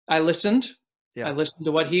 I listened. Yeah. I listened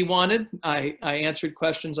to what he wanted. I answered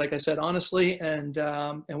questions, like I said, honestly, and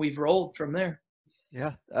we've rolled from there.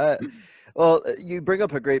 Yeah. Well, you bring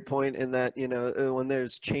up a great point in that, when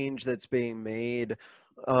there's change that's being made,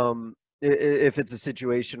 if it's a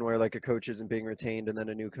situation where a coach isn't being retained and then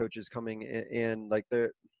a new coach is coming in,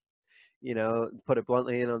 put it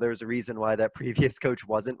bluntly, there's a reason why that previous coach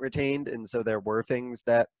wasn't retained. And so there were things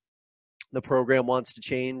that the program wants to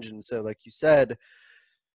change. And so, like you said,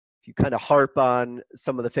 if you kind of harp on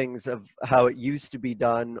some of the things of how it used to be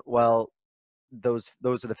done, well, those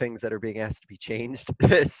are the things that are being asked to be changed.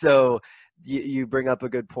 So you bring up a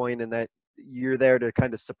good point in that you're there to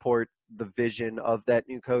kind of support the vision of that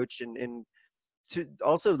new coach, and to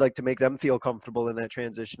also like to make them feel comfortable in that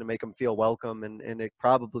transition, to make them feel welcome. And it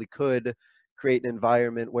probably could create an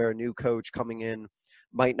environment where a new coach coming in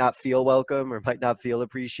might not feel welcome or might not feel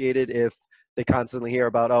appreciated if they constantly hear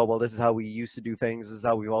about, oh, well, this is how we used to do things, this is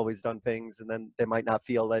how we've always done things, and then they might not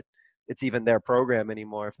feel that it's even their program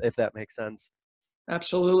anymore, if that makes sense.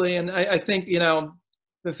 Absolutely. And I think,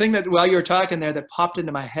 the thing that while you were talking there that popped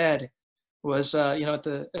into my head was, at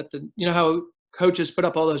the how coaches put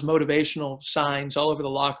up all those motivational signs all over the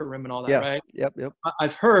locker room and all that, right? Yep.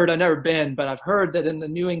 I've never been, but I've heard that in the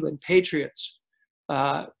New England Patriots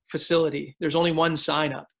facility, there's only one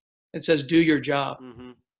sign up. It says, "Do your job."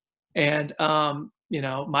 Mm-hmm. And,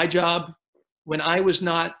 my job, when I was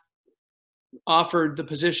not offered the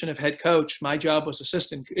position of head coach, my job was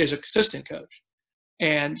assistant coach.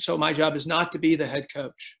 And so my job is not to be the head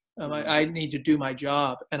coach. I need to do my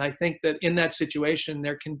job. And I think that in that situation,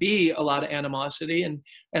 there can be a lot of animosity. And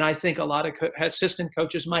I think a lot of assistant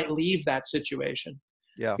coaches might leave that situation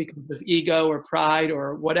because of ego or pride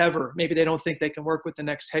or whatever. Maybe they don't think they can work with the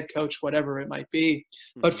next head coach, whatever it might be.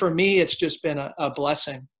 Mm-hmm. But for me, it's just been a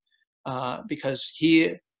blessing because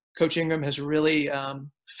Coach Ingram has really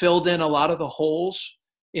filled in a lot of the holes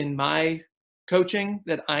in my coaching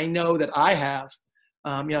that I know that I have.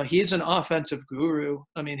 He's an offensive guru.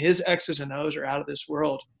 I mean, his X's and O's are out of this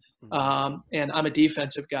world. And I'm a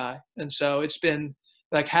defensive guy. And so it's been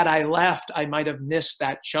like, had I left, I might have missed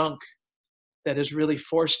that chunk that has really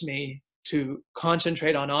forced me to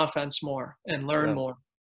concentrate on offense more and learn more.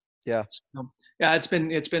 Yeah. So, it's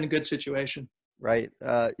been a good situation. Right.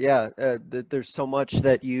 There's so much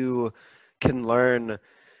that you can learn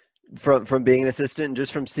from being an assistant, and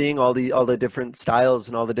just from seeing all the different styles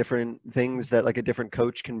and all the different things that like a different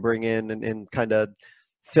coach can bring in and kind of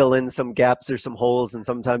fill in some gaps or some holes, and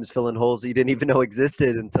sometimes fill in holes that you didn't even know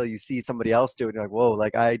existed until you see somebody else do it. And you're like, whoa,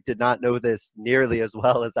 like I did not know this nearly as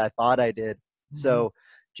well as I thought I did. Mm-hmm. So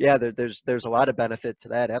yeah, there's a lot of benefit to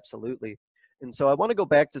that. Absolutely. And so I want to go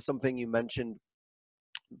back to something you mentioned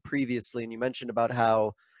previously, and you mentioned about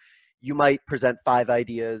how you might present 5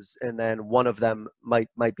 ideas and then one of them might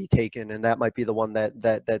be taken, and that might be the one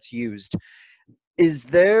that's used. Is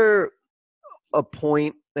there a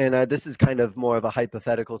point, and this is kind of more of a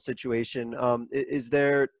hypothetical situation, is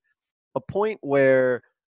there a point where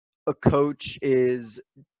a coach is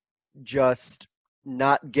just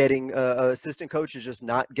not getting assistant coach is just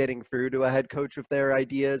not getting through to a head coach with their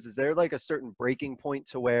ideas? Is there like a certain breaking point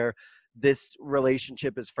to where this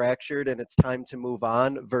relationship is fractured and it's time to move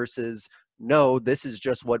on, versus no, this is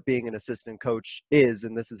just what being an assistant coach is,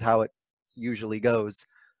 and this is how it usually goes?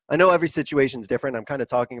 I know every situation is different. I'm kind of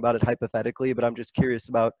talking about it hypothetically, but I'm just curious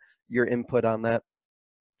about your input on that.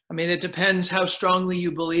 I mean, it depends how strongly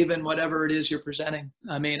you believe in whatever it is you're presenting.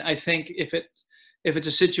 I mean, I think if it's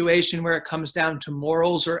a situation where it comes down to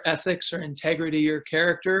morals or ethics or integrity or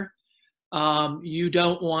character, you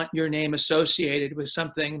don't want your name associated with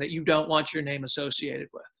something that you don't want your name associated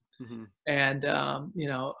with. Mm-hmm. And,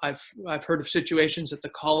 I've heard of situations at the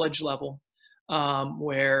college level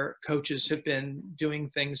where coaches have been doing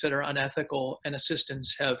things that are unethical, and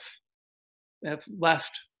assistants have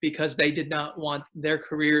left because they did not want their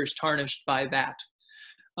careers tarnished by that.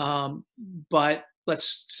 But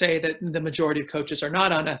let's say that the majority of coaches are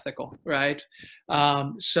not unethical, right?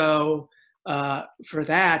 So for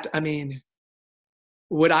that, I mean,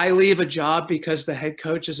 would I leave a job because the head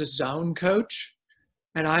coach is a zone coach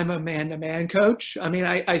and I'm a man-to-man coach? I mean,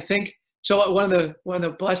 I think so. One of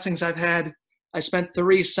the blessings I've had, I spent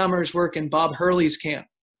 3 summers working Bob Hurley's camp,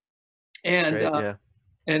 and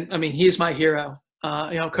and I mean, he's my hero.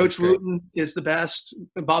 Coach Wooten is the best.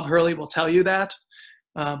 Bob Hurley will tell you that.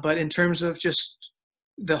 But in terms of just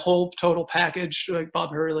the whole total package, like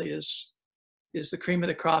Bob Hurley is the cream of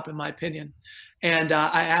the crop, in my opinion. And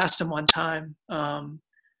I asked him one time,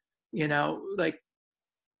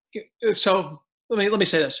 so let me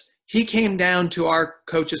say this. He came down to our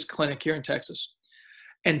coach's clinic here in Texas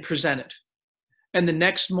and presented. And the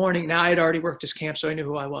next morning, now I had already worked his camp, so I knew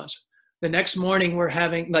who I was. The next morning we're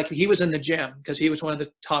having, like, he was in the gym because he was one of the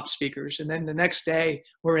top speakers. And then the next day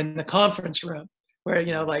we're in the conference room where,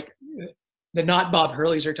 the not Bob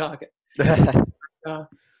Hurleys are talking.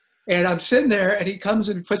 And I'm sitting there, and he comes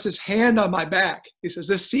and puts his hand on my back. He says,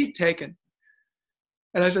 "This seat taken?"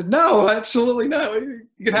 And I said, "No, absolutely not.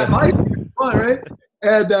 You can have my seat. Come on, right?"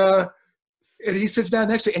 And he sits down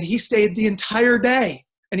next to me, and he stayed the entire day.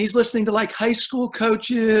 And he's listening to like high school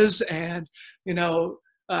coaches and,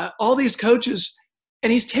 all these coaches.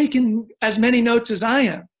 and he's taking as many notes as I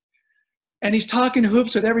am. And he's talking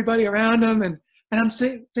hoops with everybody around him. And I'm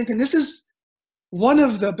thinking, this is one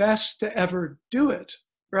of the best to ever do it,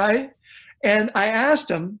 right? And I asked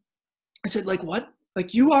him, I said, like, what?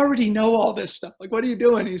 Like, you already know all this stuff. Like, what are you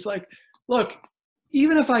doing? He's like, look,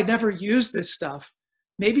 even if I never use this stuff,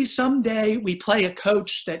 maybe someday we play a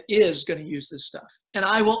coach that is going to use this stuff. And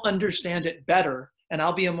I will understand it better. And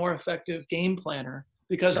I'll be a more effective game planner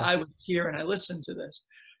because I was here and I listened to this.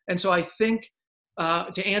 And so I think,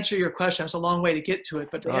 to answer your question, it's a long way to get to it,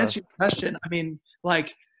 but to answer your question, I mean,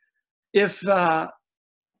 like, if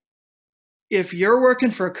you're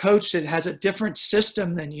working for a coach that has a different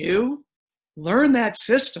system than you, learn that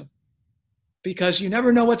system, because you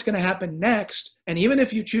never know what's going to happen next. And even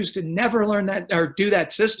if you choose to never learn that or do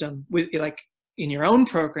that system with, like, in your own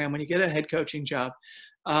program, when you get a head coaching job,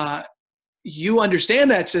 you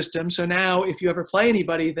understand that system. So now if you ever play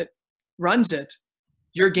anybody that runs it,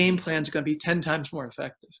 your game plan is going to be 10 times more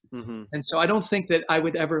effective. Mm-hmm. And so I don't think that I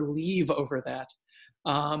would ever leave over that.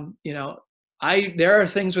 You know, there are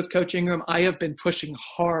things with Coaching Room I have been pushing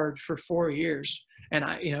hard for 4 years, and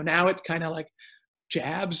now it's kind of like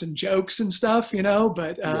jabs and jokes and stuff,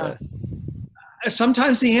 but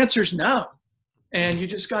sometimes the answer is no, and you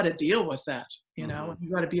just got to deal with that. You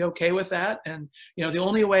got to be okay with that. And the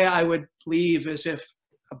only way I would leave is if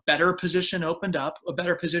a better position opened up, a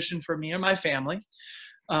better position for me and my family,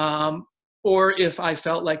 or if I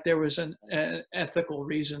felt like there was an ethical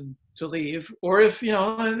reason to leave, or if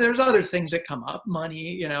there's other things that come up,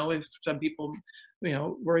 money, if some people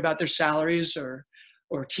worry about their salaries or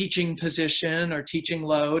teaching position or teaching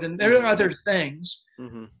load, and there are other things.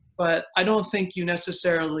 Mm-hmm. But I don't think you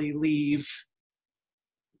necessarily leave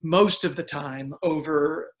most of the time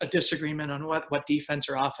over a disagreement on what defense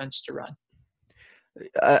or offense to run.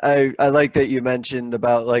 I like that you mentioned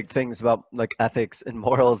about like things about like ethics and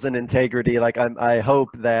morals and integrity. Like I hope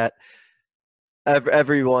that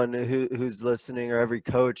everyone who's listening, or every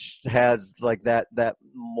coach, has like that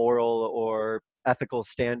moral or ethical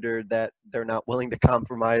standard that they're not willing to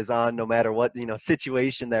compromise on, no matter what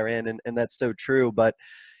situation they're in, and that's so true. But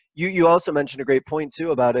you also mentioned a great point too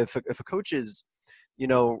about if a coach is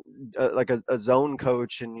like a zone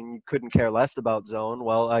coach and you couldn't care less about zone,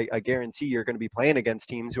 well, I guarantee you're going to be playing against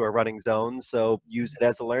teams who are running zones. So use it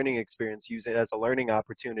as a learning experience, use it as a learning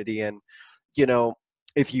opportunity. And,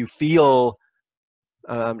 if you feel,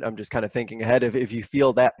 I'm just kind of thinking ahead, if you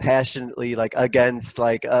feel that passionately, like against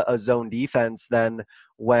like a zone defense, then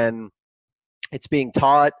when it's being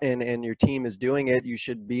taught and your team is doing it, you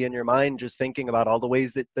should be in your mind just thinking about all the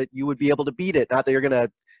ways that you would be able to beat it. Not that you're going to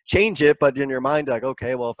change it, but in your mind, like,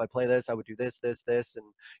 okay, well, if I play this, I would do this, and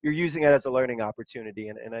you're using it as a learning opportunity.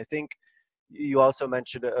 And I think you also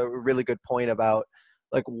mentioned a really good point about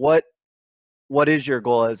like, what is your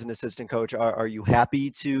goal as an assistant coach? Are you happy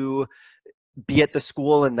to be at the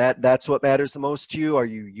school and that's what matters the most to you? Are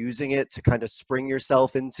you using it to kind of spring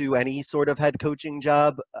yourself into any sort of head coaching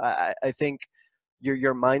job? I think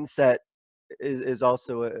your mindset is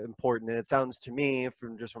also important. And it sounds to me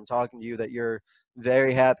from talking to you that you're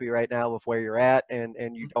very happy right now with where you're at, and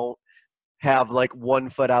you don't have like one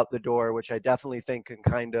foot out the door, which I definitely think can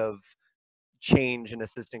kind of change an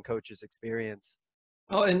assistant coach's experience.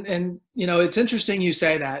 Oh, and it's interesting you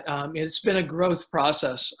say that. It's been a growth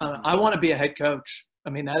process. I want to be a head coach. I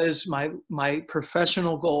mean, that is my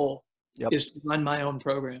professional goal. Yep. Is to run my own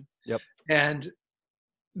program. Yep. And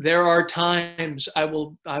there are times I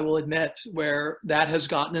will admit where that has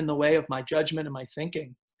gotten in the way of my judgment and my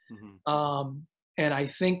thinking. Mm-hmm. And I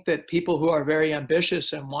think that people who are very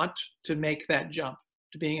ambitious and want to make that jump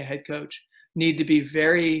to being a head coach need to be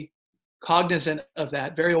very cognizant of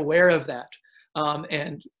that, very aware of that.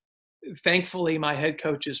 And thankfully, my head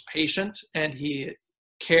coach is patient and he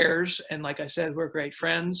cares. And like I said, we're great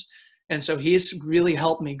friends. And so he's really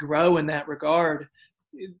helped me grow in that regard,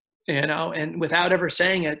 and without ever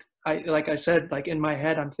saying it, like I said, like in my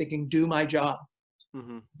head, I'm thinking, do my job,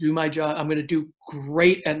 do my job. I'm going to do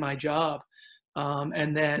great at my job.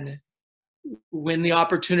 And then when the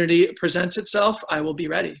opportunity presents itself, I will be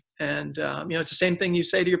ready. And, it's the same thing you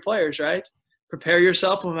say to your players, right? Prepare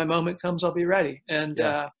yourself. When my moment comes, I'll be ready. And,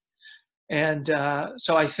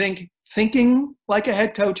 so I think thinking like a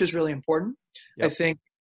head coach is really important. Yep. I think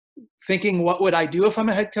thinking what would I do if I'm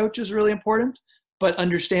a head coach is really important, but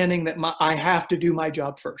understanding that I have to do my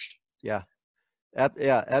job first. Yeah.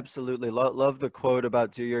 Yeah, absolutely. Love the quote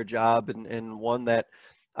about do your job, and one that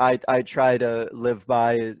I try to live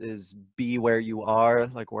by is be where you are.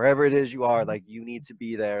 Like wherever it is you are, like you need to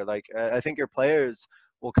be there. Like I think your players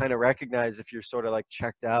will kind of recognize if you're sort of like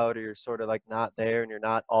checked out, or you're sort of like not there and you're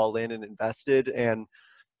not all in and invested. And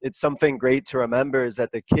it's something great to remember, is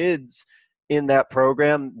that the kids in that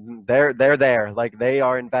program, they're there, like they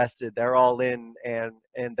are invested, they're all in, and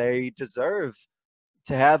they deserve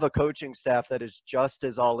to have a coaching staff that is just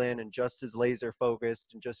as all in and just as laser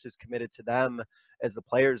focused and just as committed to them as the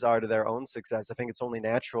players are to their own success. I think it's only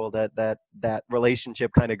natural that that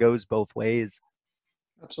relationship kind of goes both ways.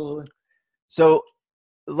 Absolutely. So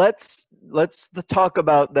let's talk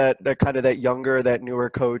about that kind of that younger, that newer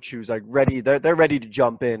coach who's like ready. They're ready to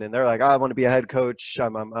jump in, and they're like, I want to be a head coach.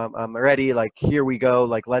 I'm ready. Like, here we go.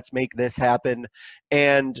 Like, let's make this happen.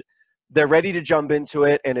 And they're ready to jump into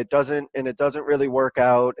it, and it doesn't really work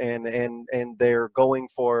out, and they're going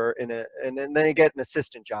for and then they get an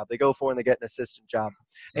assistant job. They go for and they get an assistant job.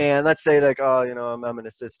 And let's say like, oh, I'm an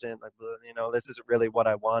assistant. Like, this isn't really what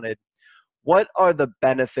I wanted. What are the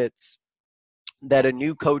benefits that a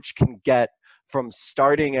new coach can get from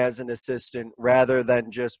starting as an assistant rather than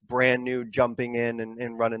just brand new jumping in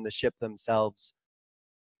and running the ship themselves?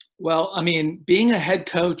 Well, I mean, being a head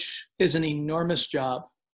coach is an enormous job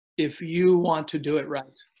if you want to do it right.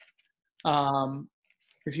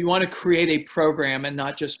 If you want to create a program and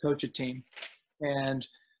not just coach a team. And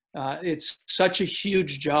it's such a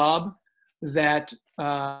huge job that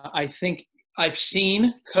I think I've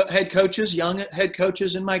seen head coaches, young head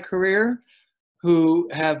coaches in my career, who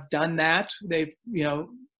have done that. They've,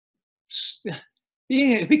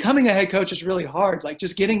 becoming a head coach is really hard. Like,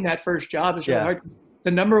 just getting that first job is really hard. The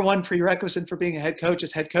number one prerequisite for being a head coach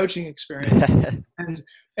is head coaching experience.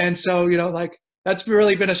 and so, like, that's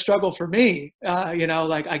really been a struggle for me.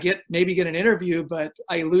 Like, I maybe get an interview, but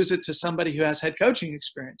I lose it to somebody who has head coaching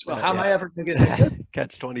experience. Well, how am I ever going to get a head coach?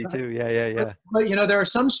 Catch-22. Yeah. But there are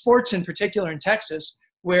some sports in particular in Texas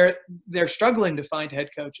where they're struggling to find head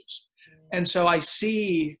coaches. And so I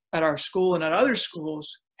see at our school and at other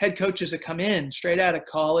schools, head coaches that come in straight out of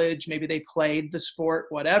college, maybe they played the sport,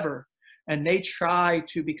 whatever, and they try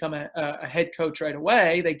to become a head coach right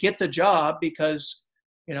away. They get the job because,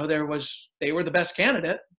 they were the best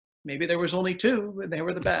candidate. Maybe there was only two, and they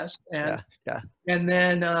were the best. And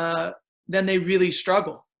then they really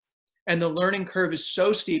struggle. And the learning curve is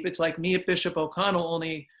so steep. It's like me at Bishop O'Connell,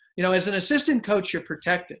 only, as an assistant coach, you're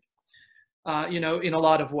protected, in a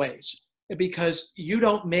lot of ways, because you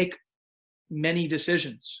don't make many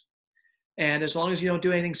decisions. And as long as you don't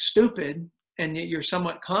do anything stupid and you're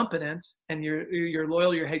somewhat competent and you're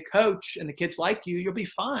loyal to your head coach and the kids like you, you'll be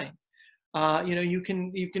fine. You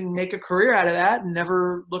can make a career out of that and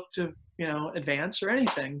never look to, advance or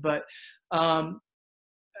anything. But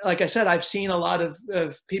like I said, I've seen a lot of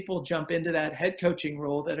people jump into that head coaching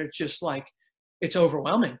role that are just like, it's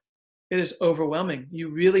overwhelming. It is overwhelming. You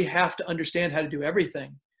really have to understand how to do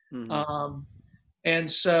everything. Mm-hmm.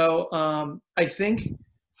 And so I think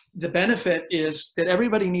the benefit is that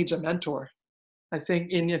everybody needs a mentor. I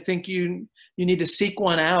think you need to seek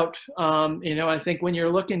one out. I think when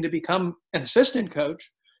you're looking to become an assistant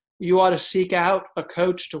coach, you ought to seek out a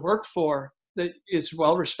coach to work for that is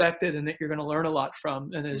well respected and that you're going to learn a lot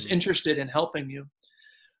from and is interested in helping you.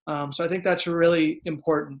 So I think that's really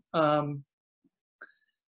important. And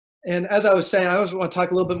as I was saying, I always want to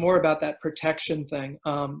talk a little bit more about that protection thing.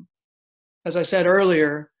 As I said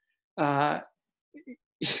earlier, no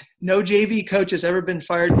JV coach has ever been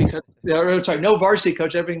fired no varsity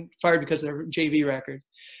coach has ever been fired because of their JV record.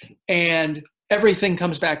 And everything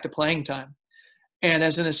comes back to playing time. And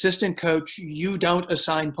as an assistant coach, you don't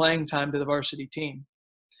assign playing time to the varsity team.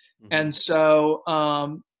 Mm-hmm. And so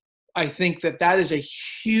I think that is a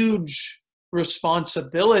huge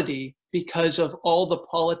responsibility because of all the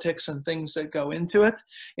politics and things that go into it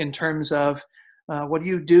in terms of what do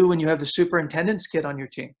you do when you have the superintendent's kid on your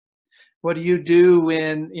team? What do you do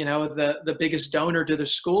when, the biggest donor to the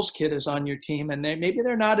school's kid is on your team and maybe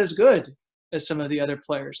they're not as good as some of the other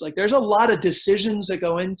players? Like, there's a lot of decisions that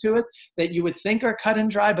go into it that you would think are cut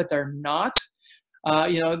and dry, but they're not.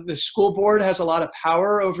 The school board has a lot of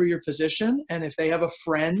power over your position. And if they have a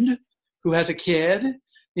friend who has a kid,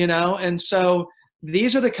 and so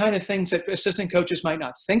these are the kind of things that assistant coaches might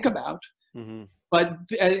not think about. Mm-hmm. But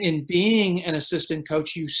in being an assistant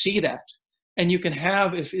coach, you see that. And you can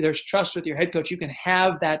have, if there's trust with your head coach, you can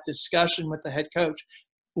have that discussion with the head coach.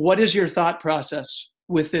 What is your thought process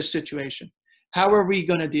with this situation? How are we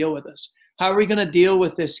going to deal with this? How are we going to deal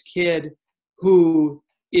with this kid who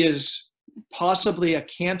is possibly a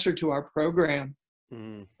cancer to our program,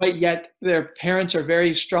 but yet their parents are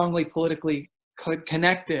very strongly politically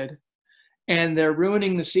connected and they're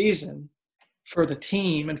ruining the season for the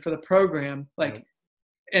team and for the program? Like,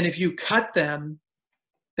 and if you cut them,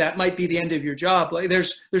 that might be the end of your job. Like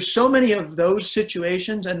there's so many of those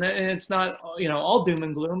situations, and it's not, all doom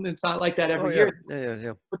and gloom. It's not like that every year.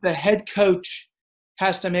 Yeah. But the head coach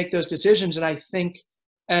has to make those decisions. And I think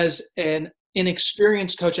as an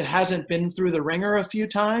inexperienced coach that hasn't been through the ringer a few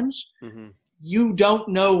times, you don't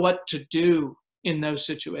know what to do in those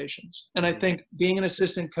situations. And I think being an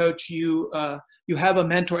assistant coach, you have a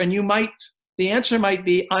mentor, and the answer might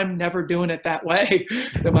be, I'm never doing it that way.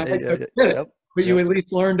 That my head coach did it. But you at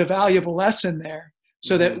least learned a valuable lesson there,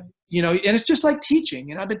 so that, and it's just like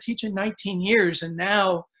teaching. I've been teaching 19 years, and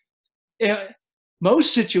now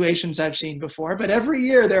most situations I've seen before, but every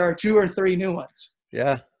year there are 2 or 3 new ones.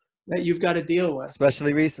 Yeah. That you've got to deal with.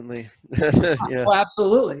 Especially recently. Yeah. Oh,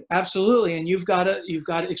 absolutely. Absolutely. And you've got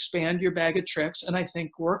to expand your bag of tricks. And I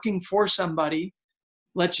think working for somebody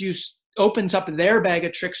opens up their bag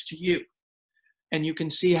of tricks to you, and you can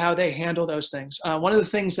see how they handle those things. One of the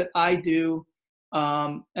things that I do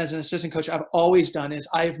as an assistant coach, I've always done, is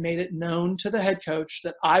I've made it known to the head coach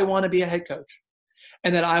that I want to be a head coach,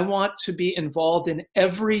 and that I want to be involved in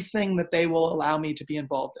everything that they will allow me to be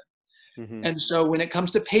involved in. And so when it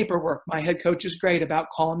comes to paperwork, my head coach is great about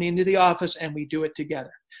calling me into the office, and we do it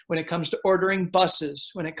together. When it comes to ordering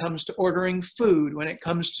buses, when it comes to ordering food, when it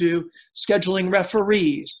comes to scheduling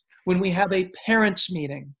referees, when we have a parents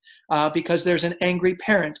meeting, because there's an angry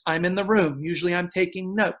parent, I'm in the room. Usually I'm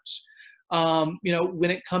taking notes.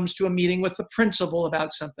 When it comes to a meeting with the principal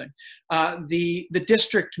about something, the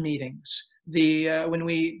district meetings, when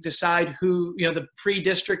we decide who, the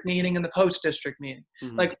pre-district meeting and the post-district meeting,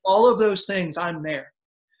 like all of those things, I'm there.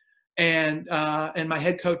 And my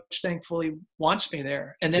head coach thankfully wants me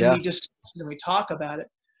there. And then we talk about it.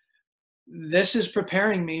 This is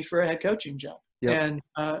preparing me for a head coaching job. Yep. And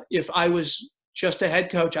if I was just a head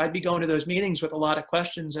coach, I'd be going to those meetings with a lot of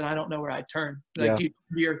questions, and I don't know where I'd turn. Like, do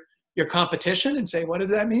your competition and say, what does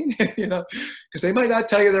that mean? Because they might not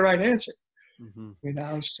tell you the right answer.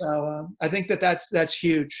 So I think that's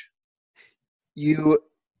huge. You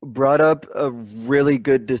brought up a really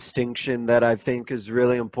good distinction that I think is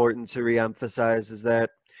really important to reemphasize, is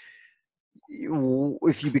that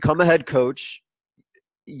if you become a head coach,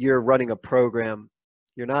 you're running a program.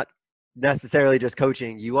 You're not necessarily just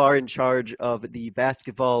coaching. You are in charge of the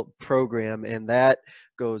basketball program, and that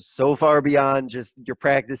goes so far beyond just your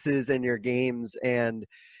practices and your games. And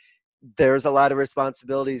there's a lot of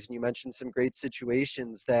responsibilities, and you mentioned some great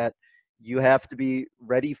situations that you have to be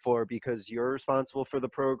ready for, because you're responsible for the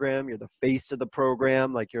program. You're the face of the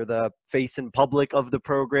program, like you're the face in public of the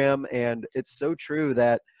program. And it's so true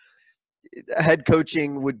that head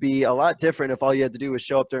coaching would be a lot different if all you had to do was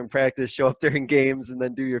show up during practice, show up during games, and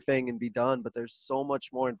then do your thing and be done. But there's so much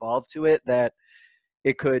more involved to it that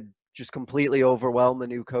it could just completely overwhelm the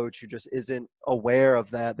new coach who just isn't aware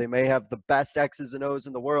of that. They may have the best X's and O's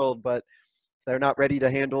in the world, but they're not ready to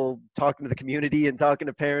handle talking to the community and talking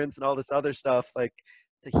to parents and all this other stuff. Like,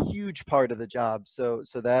 it's a huge part of the job. So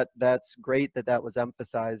that's great that was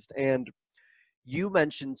emphasized. And you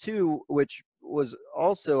mentioned too, which was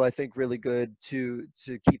also, I think, really good to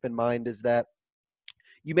keep in mind, is that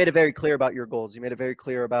you made it very clear about your goals. You made it very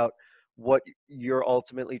clear about what you're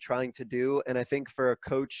ultimately trying to do. And I think for a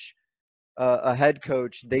coach, a head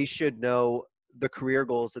coach, they should know the career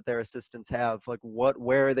goals that their assistants have. Like,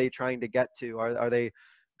 where are they trying to get to? Are they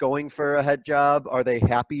going for a head job? Are they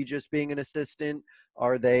happy just being an assistant?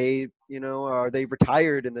 Are they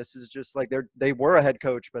retired, and this is just like they were a head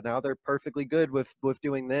coach, but now they're perfectly good with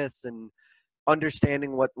doing this, and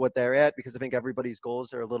understanding what they're at, because I think everybody's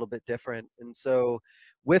goals are a little bit different. And so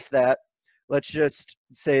with that, let's just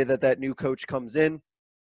say that new coach comes in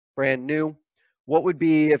brand new. What would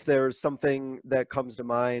be, if there's something that comes to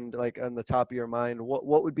mind, like on the top of your mind,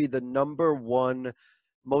 what would be the number one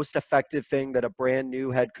most effective thing that a brand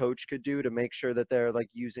new head coach could do to make sure that they're like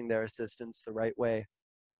using their assistants the right way?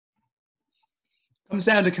 Comes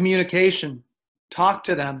down to communication. Talk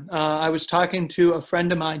to them. I was talking to a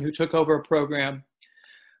friend of mine who took over a program,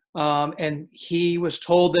 and he was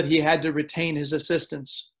told that he had to retain his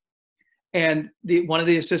assistants. And one of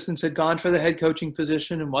the assistants had gone for the head coaching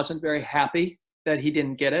position and wasn't very happy that he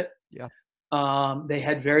didn't get it. Yeah. They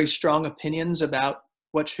had very strong opinions about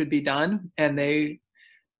what should be done, and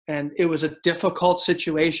it was a difficult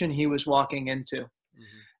situation he was walking into.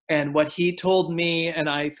 And what he told me, and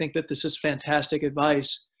I think that this is fantastic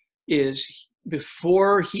advice, is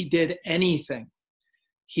before he did anything,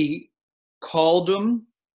 he called him,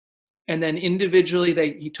 and then individually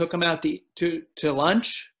he took him out to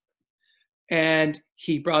lunch, and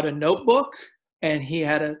he brought a notebook, and he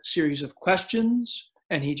had a series of questions,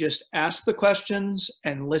 and he just asked the questions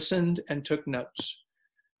and listened and took notes.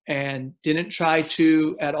 and didn't try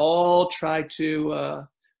to at all try to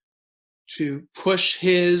push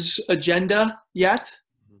his agenda yet.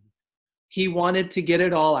 He wanted to get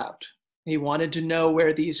it all out. He wanted to know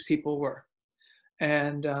where these people were.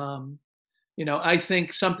 And, I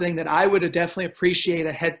think something that I would definitely appreciate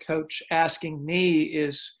a head coach asking me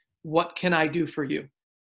is, what can I do for you?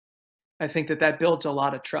 I think that builds a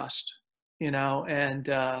lot of trust, and,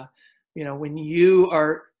 when you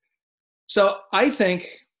are, so I think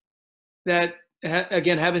that,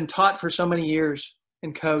 again, having taught for so many years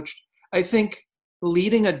and coached, I think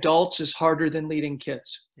leading adults is harder than leading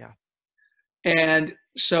kids. Yeah. And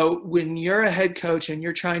so when you're a head coach and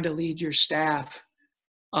you're trying to lead your staff,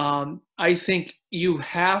 I think you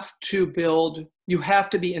have to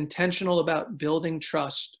be intentional about building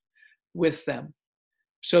trust with them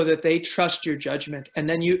so that they trust your judgment. And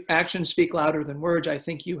then actions speak louder than words. I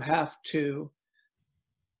think you have to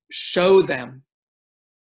show them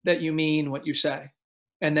that you mean what you say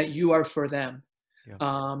and that you are for them.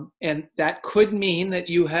 Yeah. And that could mean that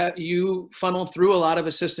you funnel through a lot of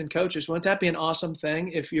assistant coaches. Wouldn't that be an awesome thing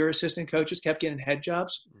if your assistant coaches kept getting head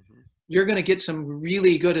jobs? Mm-hmm. You're going to get some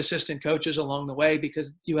really good assistant coaches along the way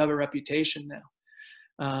because you have a reputation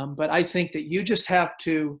now. But I think that you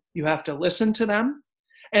have to listen to them.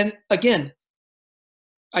 And again,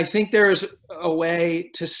 I think there is a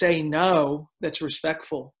way to say no that's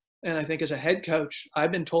respectful. And I think as a head coach,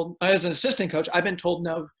 as an assistant coach, I've been told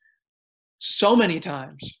no so many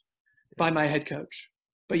times by my head coach,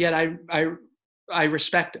 but yet I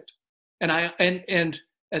respect it. And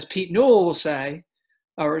as Pete Newell will say,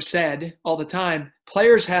 or said all the time,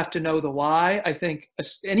 players have to know the why. I think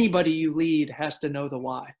anybody you lead has to know the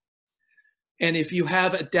why. And if you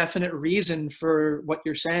have a definite reason for what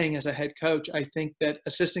you're saying as a head coach, I think that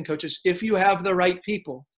assistant coaches, if you have the right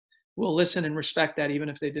people, will listen and respect that even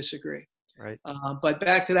if they disagree. Right. But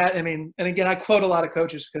back to that, and again, I quote a lot of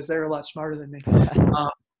coaches because they're a lot smarter than me.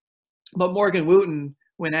 But Morgan Wooten,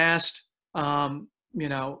 when asked,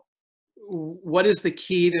 what is the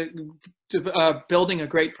key to building a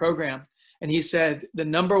great program? And he said, the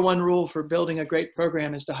number one rule for building a great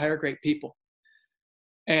program is to hire great people.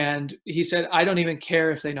 And he said, I don't even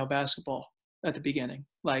care if they know basketball at the beginning.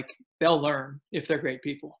 Like, they'll learn if they're great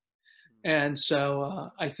people. And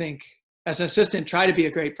so I think as an assistant, try to be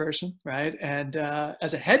a great person, right? And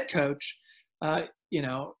as a head coach,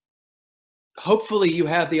 hopefully you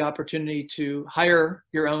have the opportunity to hire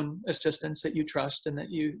your own assistants that you trust and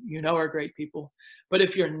that you know are great people. But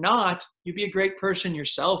if you're not, you be a great person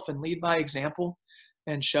yourself and lead by example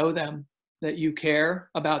and show them that you care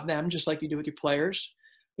about them just like you do with your players.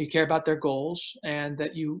 You care about their goals and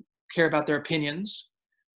that you care about their opinions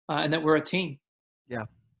and that we're a team. Yeah.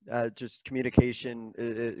 Just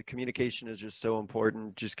communication. Communication is just so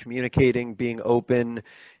important. Just communicating, being open,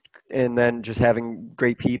 and then just having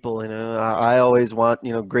great people. I always want,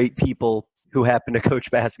 great people who happen to coach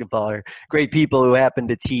basketball or great people who happen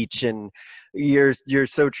to teach. And you're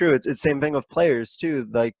so true. It's the same thing with players too.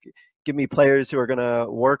 Like, give me players who are going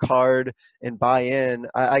to work hard and buy in.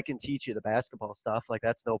 I can teach you the basketball stuff. Like,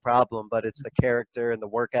 that's no problem, but it's the character and the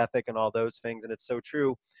work ethic and all those things. And it's so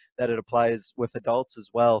true that it applies with adults as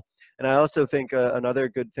well. And I also think another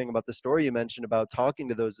good thing about the story you mentioned about talking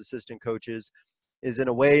to those assistant coaches is, in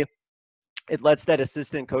a way, it lets that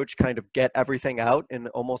assistant coach kind of get everything out and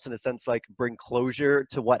almost, in a sense, like bring closure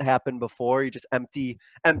to what happened before. You just empty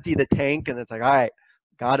the tank and it's like, all right,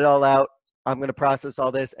 got it all out. I'm going to process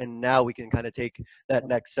all this, and now we can kind of take that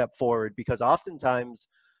next step forward. Because oftentimes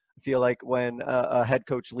I feel like when a head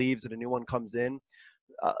coach leaves and a new one comes in,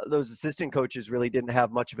 those assistant coaches really didn't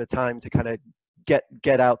have much of a time to kind of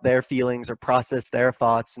get out their feelings or process their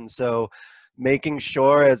thoughts. And so making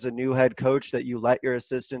sure as a new head coach that you let your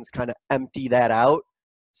assistants kind of empty that out,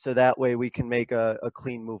 so that way we can make a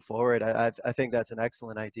clean move forward. I think that's an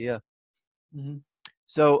excellent idea. Mm-hmm.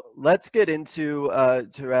 So let's get into,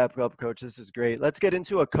 to wrap up, Coach, this is great. Let's get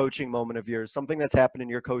into a coaching moment of yours, something that's happened in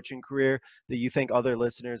your coaching career that you think other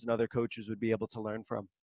listeners and other coaches would be able to learn from.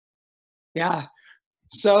 Yeah.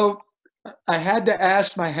 So I had to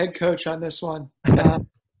ask my head coach on this one.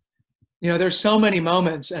 There's so many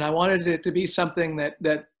moments, and I wanted it to be something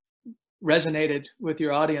that resonated with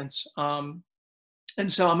your audience. And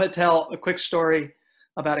so I'm going to tell a quick story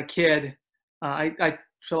about a kid.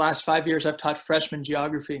 For the last 5 years, I've taught freshman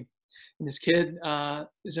geography. And this kid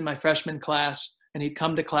is in my freshman class, and he'd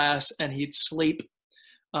come to class and he'd sleep.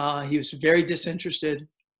 He was very disinterested,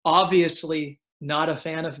 obviously not a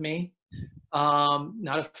fan of me,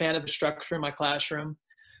 not a fan of the structure in my classroom,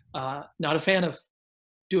 not a fan of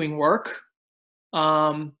doing work.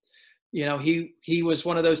 You know, he was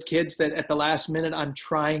one of those kids that at the last minute, I'm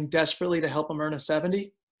trying desperately to help him earn a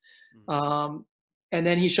 70. And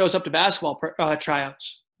then he shows up to basketball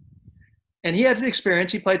tryouts. And he had the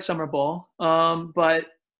experience. He played summer ball. But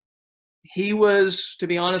he was, to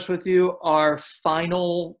be honest with you, our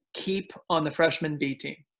final keep on the freshman B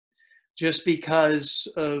team, just because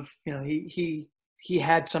of, you know, he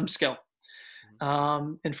had some skill.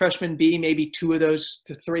 In freshman B, maybe 2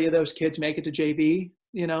 to 3 of those kids make it to JV,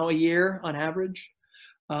 you know, a year on average.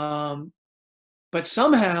 But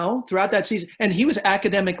somehow throughout that season, and he was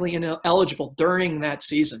academically ineligible during that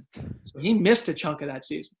season, so he missed a chunk of that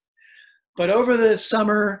season. But over the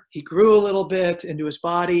summer, he grew a little bit into his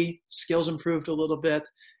body, skills improved a little bit,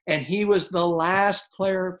 and he was the last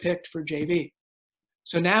player picked for JV.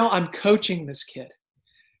 So now I'm coaching this kid.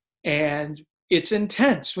 And it's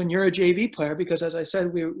intense when you're a JV player because, as I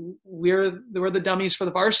said, we're the dummies for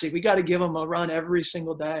the varsity. We got to give them a run every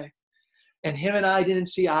single day. And him and I didn't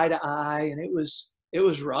see eye to eye, and it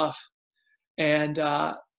was rough. And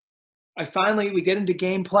we get into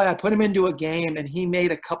gameplay. I put him into a game, and he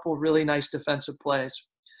made a couple really nice defensive plays.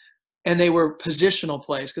 And they were positional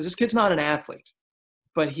plays because this kid's not an athlete.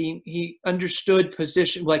 But he understood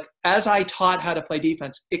position. Like, as I taught how to play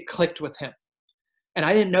defense, it clicked with him. And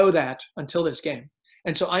I didn't know that until this game.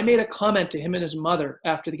 And so I made a comment to him and his mother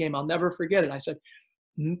after the game. I'll never forget it. I said,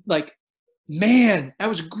 like, man, that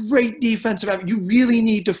was great defensive effort. You really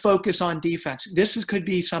need to focus on defense. Could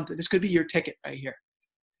be something. This could be your ticket right here.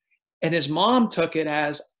 And his mom took it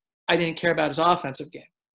as I didn't care about his offensive game.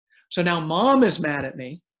 So now mom is mad at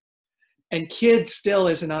me, and kid still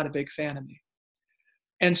is not a big fan of me.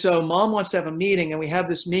 And so mom wants to have a meeting, and we have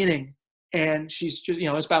this meeting, and she's just, you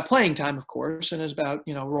know, it's about playing time, of course, and it's about,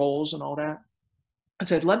 you know, roles and all that. I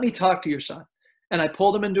said, let me talk to your son. And I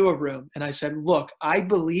pulled him into a room, and I said, look, I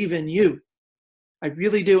believe in you. I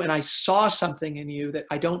really do. And I saw something in you that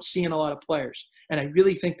I don't see in a lot of players. And I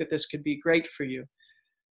really think that this could be great for you.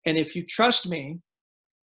 And if you trust me,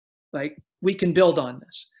 like, we can build on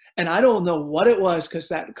this. And I don't know what it was, because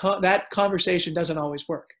that conversation doesn't always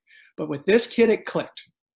work. But with this kid, it clicked.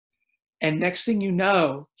 And next thing you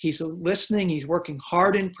know, he's listening. He's working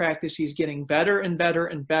hard in practice. He's getting better and better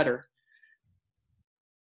and better.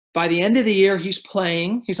 By the end of the year, he's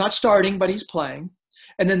playing. He's not starting, but he's playing.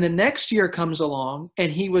 And then the next year comes along,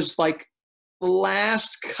 and he was like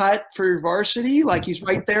last cut for varsity. Like, he's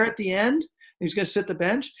right there at the end. He's going to sit the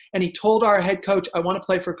bench. And he told our head coach, I want to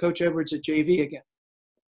play for Coach Edwards at JV again.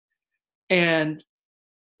 And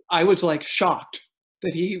I was like shocked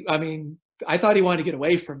that I thought he wanted to get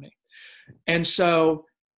away from me. And so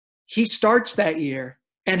he starts that year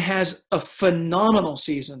and has a phenomenal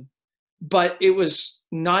season, but it was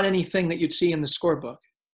not anything that you'd see in the scorebook.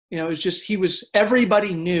 You know, it was just,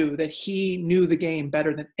 everybody knew that he knew the game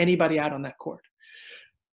better than anybody out on that court.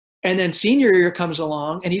 And then senior year comes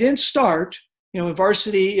along, and he didn't start, you know, in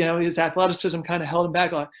varsity, you know, his athleticism kind of held him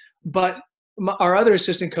back a lot. But our other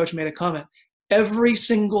assistant coach made a comment. Every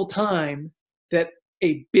single time that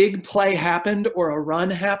a big play happened or a run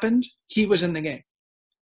happened, he was in the game.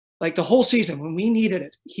 Like, the whole season, when we needed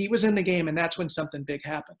it, he was in the game, and that's when something big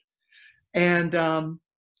happened. And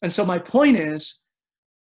so my point is,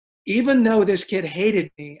 even though this kid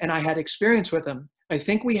hated me and I had experience with him, I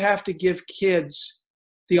think we have to give kids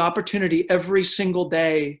the opportunity every single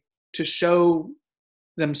day to show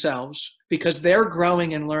themselves, because they're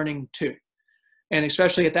growing and learning too. And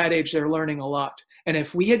especially at that age, they're learning a lot. And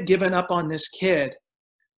if we had given up on this kid,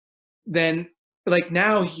 then, like,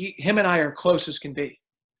 now him and I are close as can be.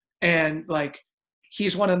 And, like,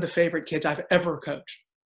 he's one of the favorite kids I've ever coached.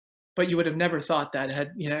 But you would have never thought that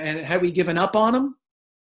had we given up on him,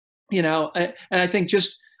 you know. And I think,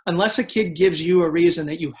 just unless a kid gives you a reason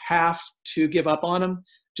that you have to give up on him,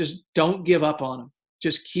 just don't give up on him.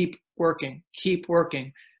 Just keep working.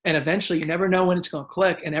 And eventually, you never know when it's going to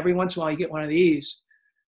click. And every once in a while, you get one of these,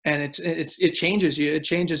 and it changes you. It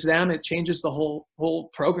changes them. It changes the whole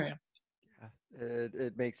program.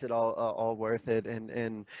 It makes it all worth it.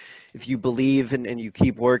 And if you believe and you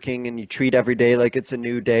keep working and you treat every day like it's a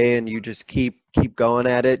new day, and you just keep going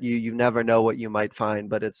at it, you never know what you might find.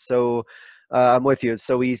 But it's so I'm with you. It's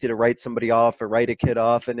so easy to write somebody off or write a kid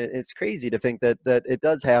off, and it's crazy to think that it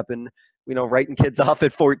does happen. You know, writing kids off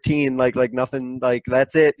at 14, like nothing, like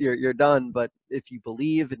that's it, you're done. But if you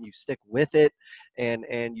believe and you stick with it,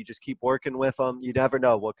 and you just keep working with them, you never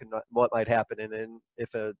know what might happen. And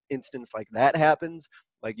if an instance like that happens,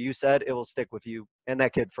 like you said, it will stick with you and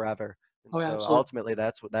that kid forever. And so absolutely. Ultimately,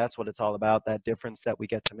 that's what it's all about. That difference that we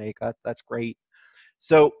get to make. That's great.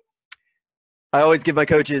 So I always give my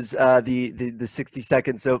coaches the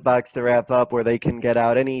 60-second soapbox to wrap up, where they can get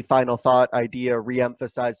out any final thought, idea,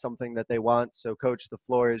 reemphasize something that they want. So, Coach, the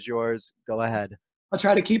floor is yours. Go ahead. I'll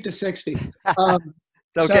try to keep to 60.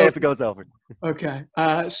 It's okay if it goes over. Okay.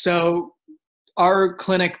 So our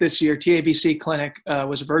clinic this year, TABC clinic,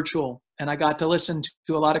 was virtual, and I got to listen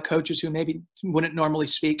to a lot of coaches who maybe wouldn't normally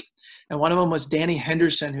speak. And one of them was Danny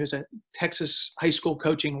Henderson, who's a Texas high school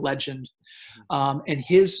coaching legend. And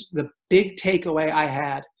the big takeaway I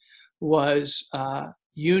had was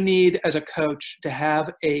you need, as a coach, to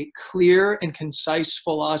have a clear and concise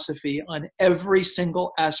philosophy on every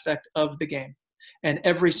single aspect of the game and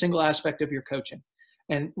every single aspect of your coaching.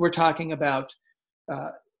 And we're talking about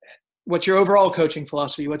what's your overall coaching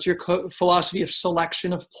philosophy? What's your philosophy of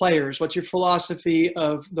selection of players? What's your philosophy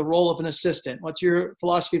of the role of an assistant? What's your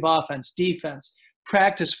philosophy of offense, defense,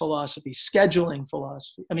 practice philosophy, scheduling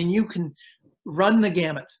philosophy? I mean, you can run the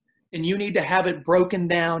gamut, and you need to have it broken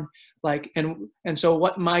down. And so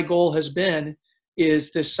what my goal has been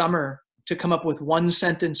is this summer to come up with one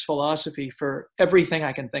sentence philosophy for everything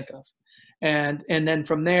I can think of. And then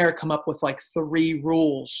from there, come up with like 3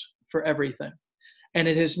 rules for everything. And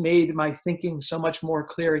it has made my thinking so much more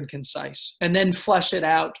clear and concise, and then flesh it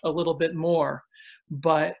out a little bit more.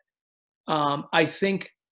 But I think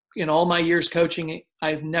in all my years coaching,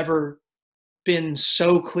 I've never been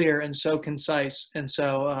so clear and so concise. And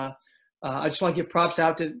so I just want to give props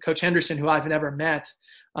out to Coach Henderson, who I've never met.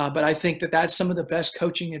 But I think that that's some of the best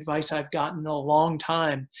coaching advice I've gotten in a long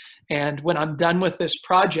time. And when I'm done with this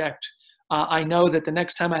project, I know that the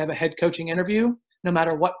next time I have a head coaching interview, no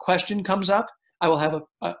matter what question comes up, I will have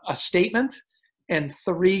a statement and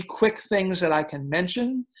 3 quick things that I can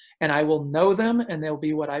mention, and I will know them, and they'll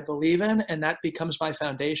be what I believe in, and that becomes my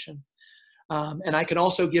foundation. And I can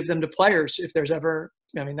also give them to players if there's ever,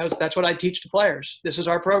 that's what I teach to players. This is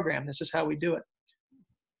our program. This is how we do it.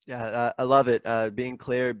 Yeah, I love it. Being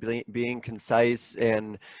clear, being concise,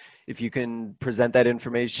 and if you can present that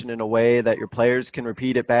information in a way that your players can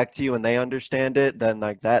repeat it back to you and they understand it, then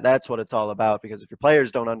that's what it's all about. Because if your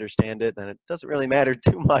players don't understand it, then it doesn't really matter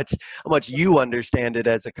too much how much you understand it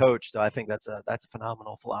as a coach. So I think that's a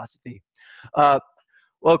phenomenal philosophy.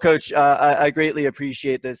 Well, Coach, I greatly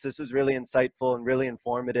appreciate this. This was really insightful and really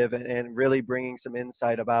informative, and really bringing some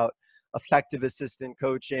insight about effective assistant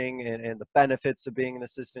coaching and the benefits of being an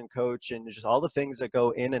assistant coach, and just all the things that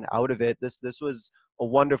go in and out of it. This was a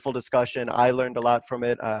wonderful discussion. I learned a lot from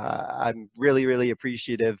it. I'm really, really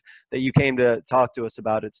appreciative that you came to talk to us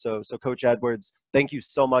about it. So Coach Edwards, thank you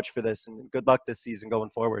so much for this, and good luck this season going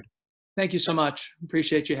forward. Thank you so much.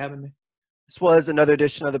 Appreciate you having me. This was another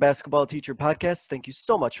edition of the Basketball Teacher Podcast. Thank you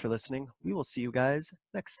so much for listening. We will see you guys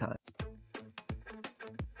next time.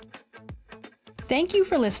 Thank you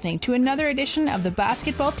for listening to another edition of the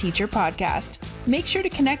Basketball Teacher Podcast. Make sure to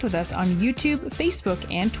connect with us on YouTube, Facebook,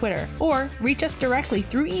 and Twitter, or reach us directly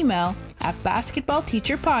through email at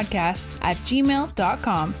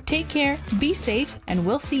basketballteacherpodcast@gmail.com. Take care, be safe, and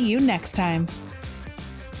we'll see you next time.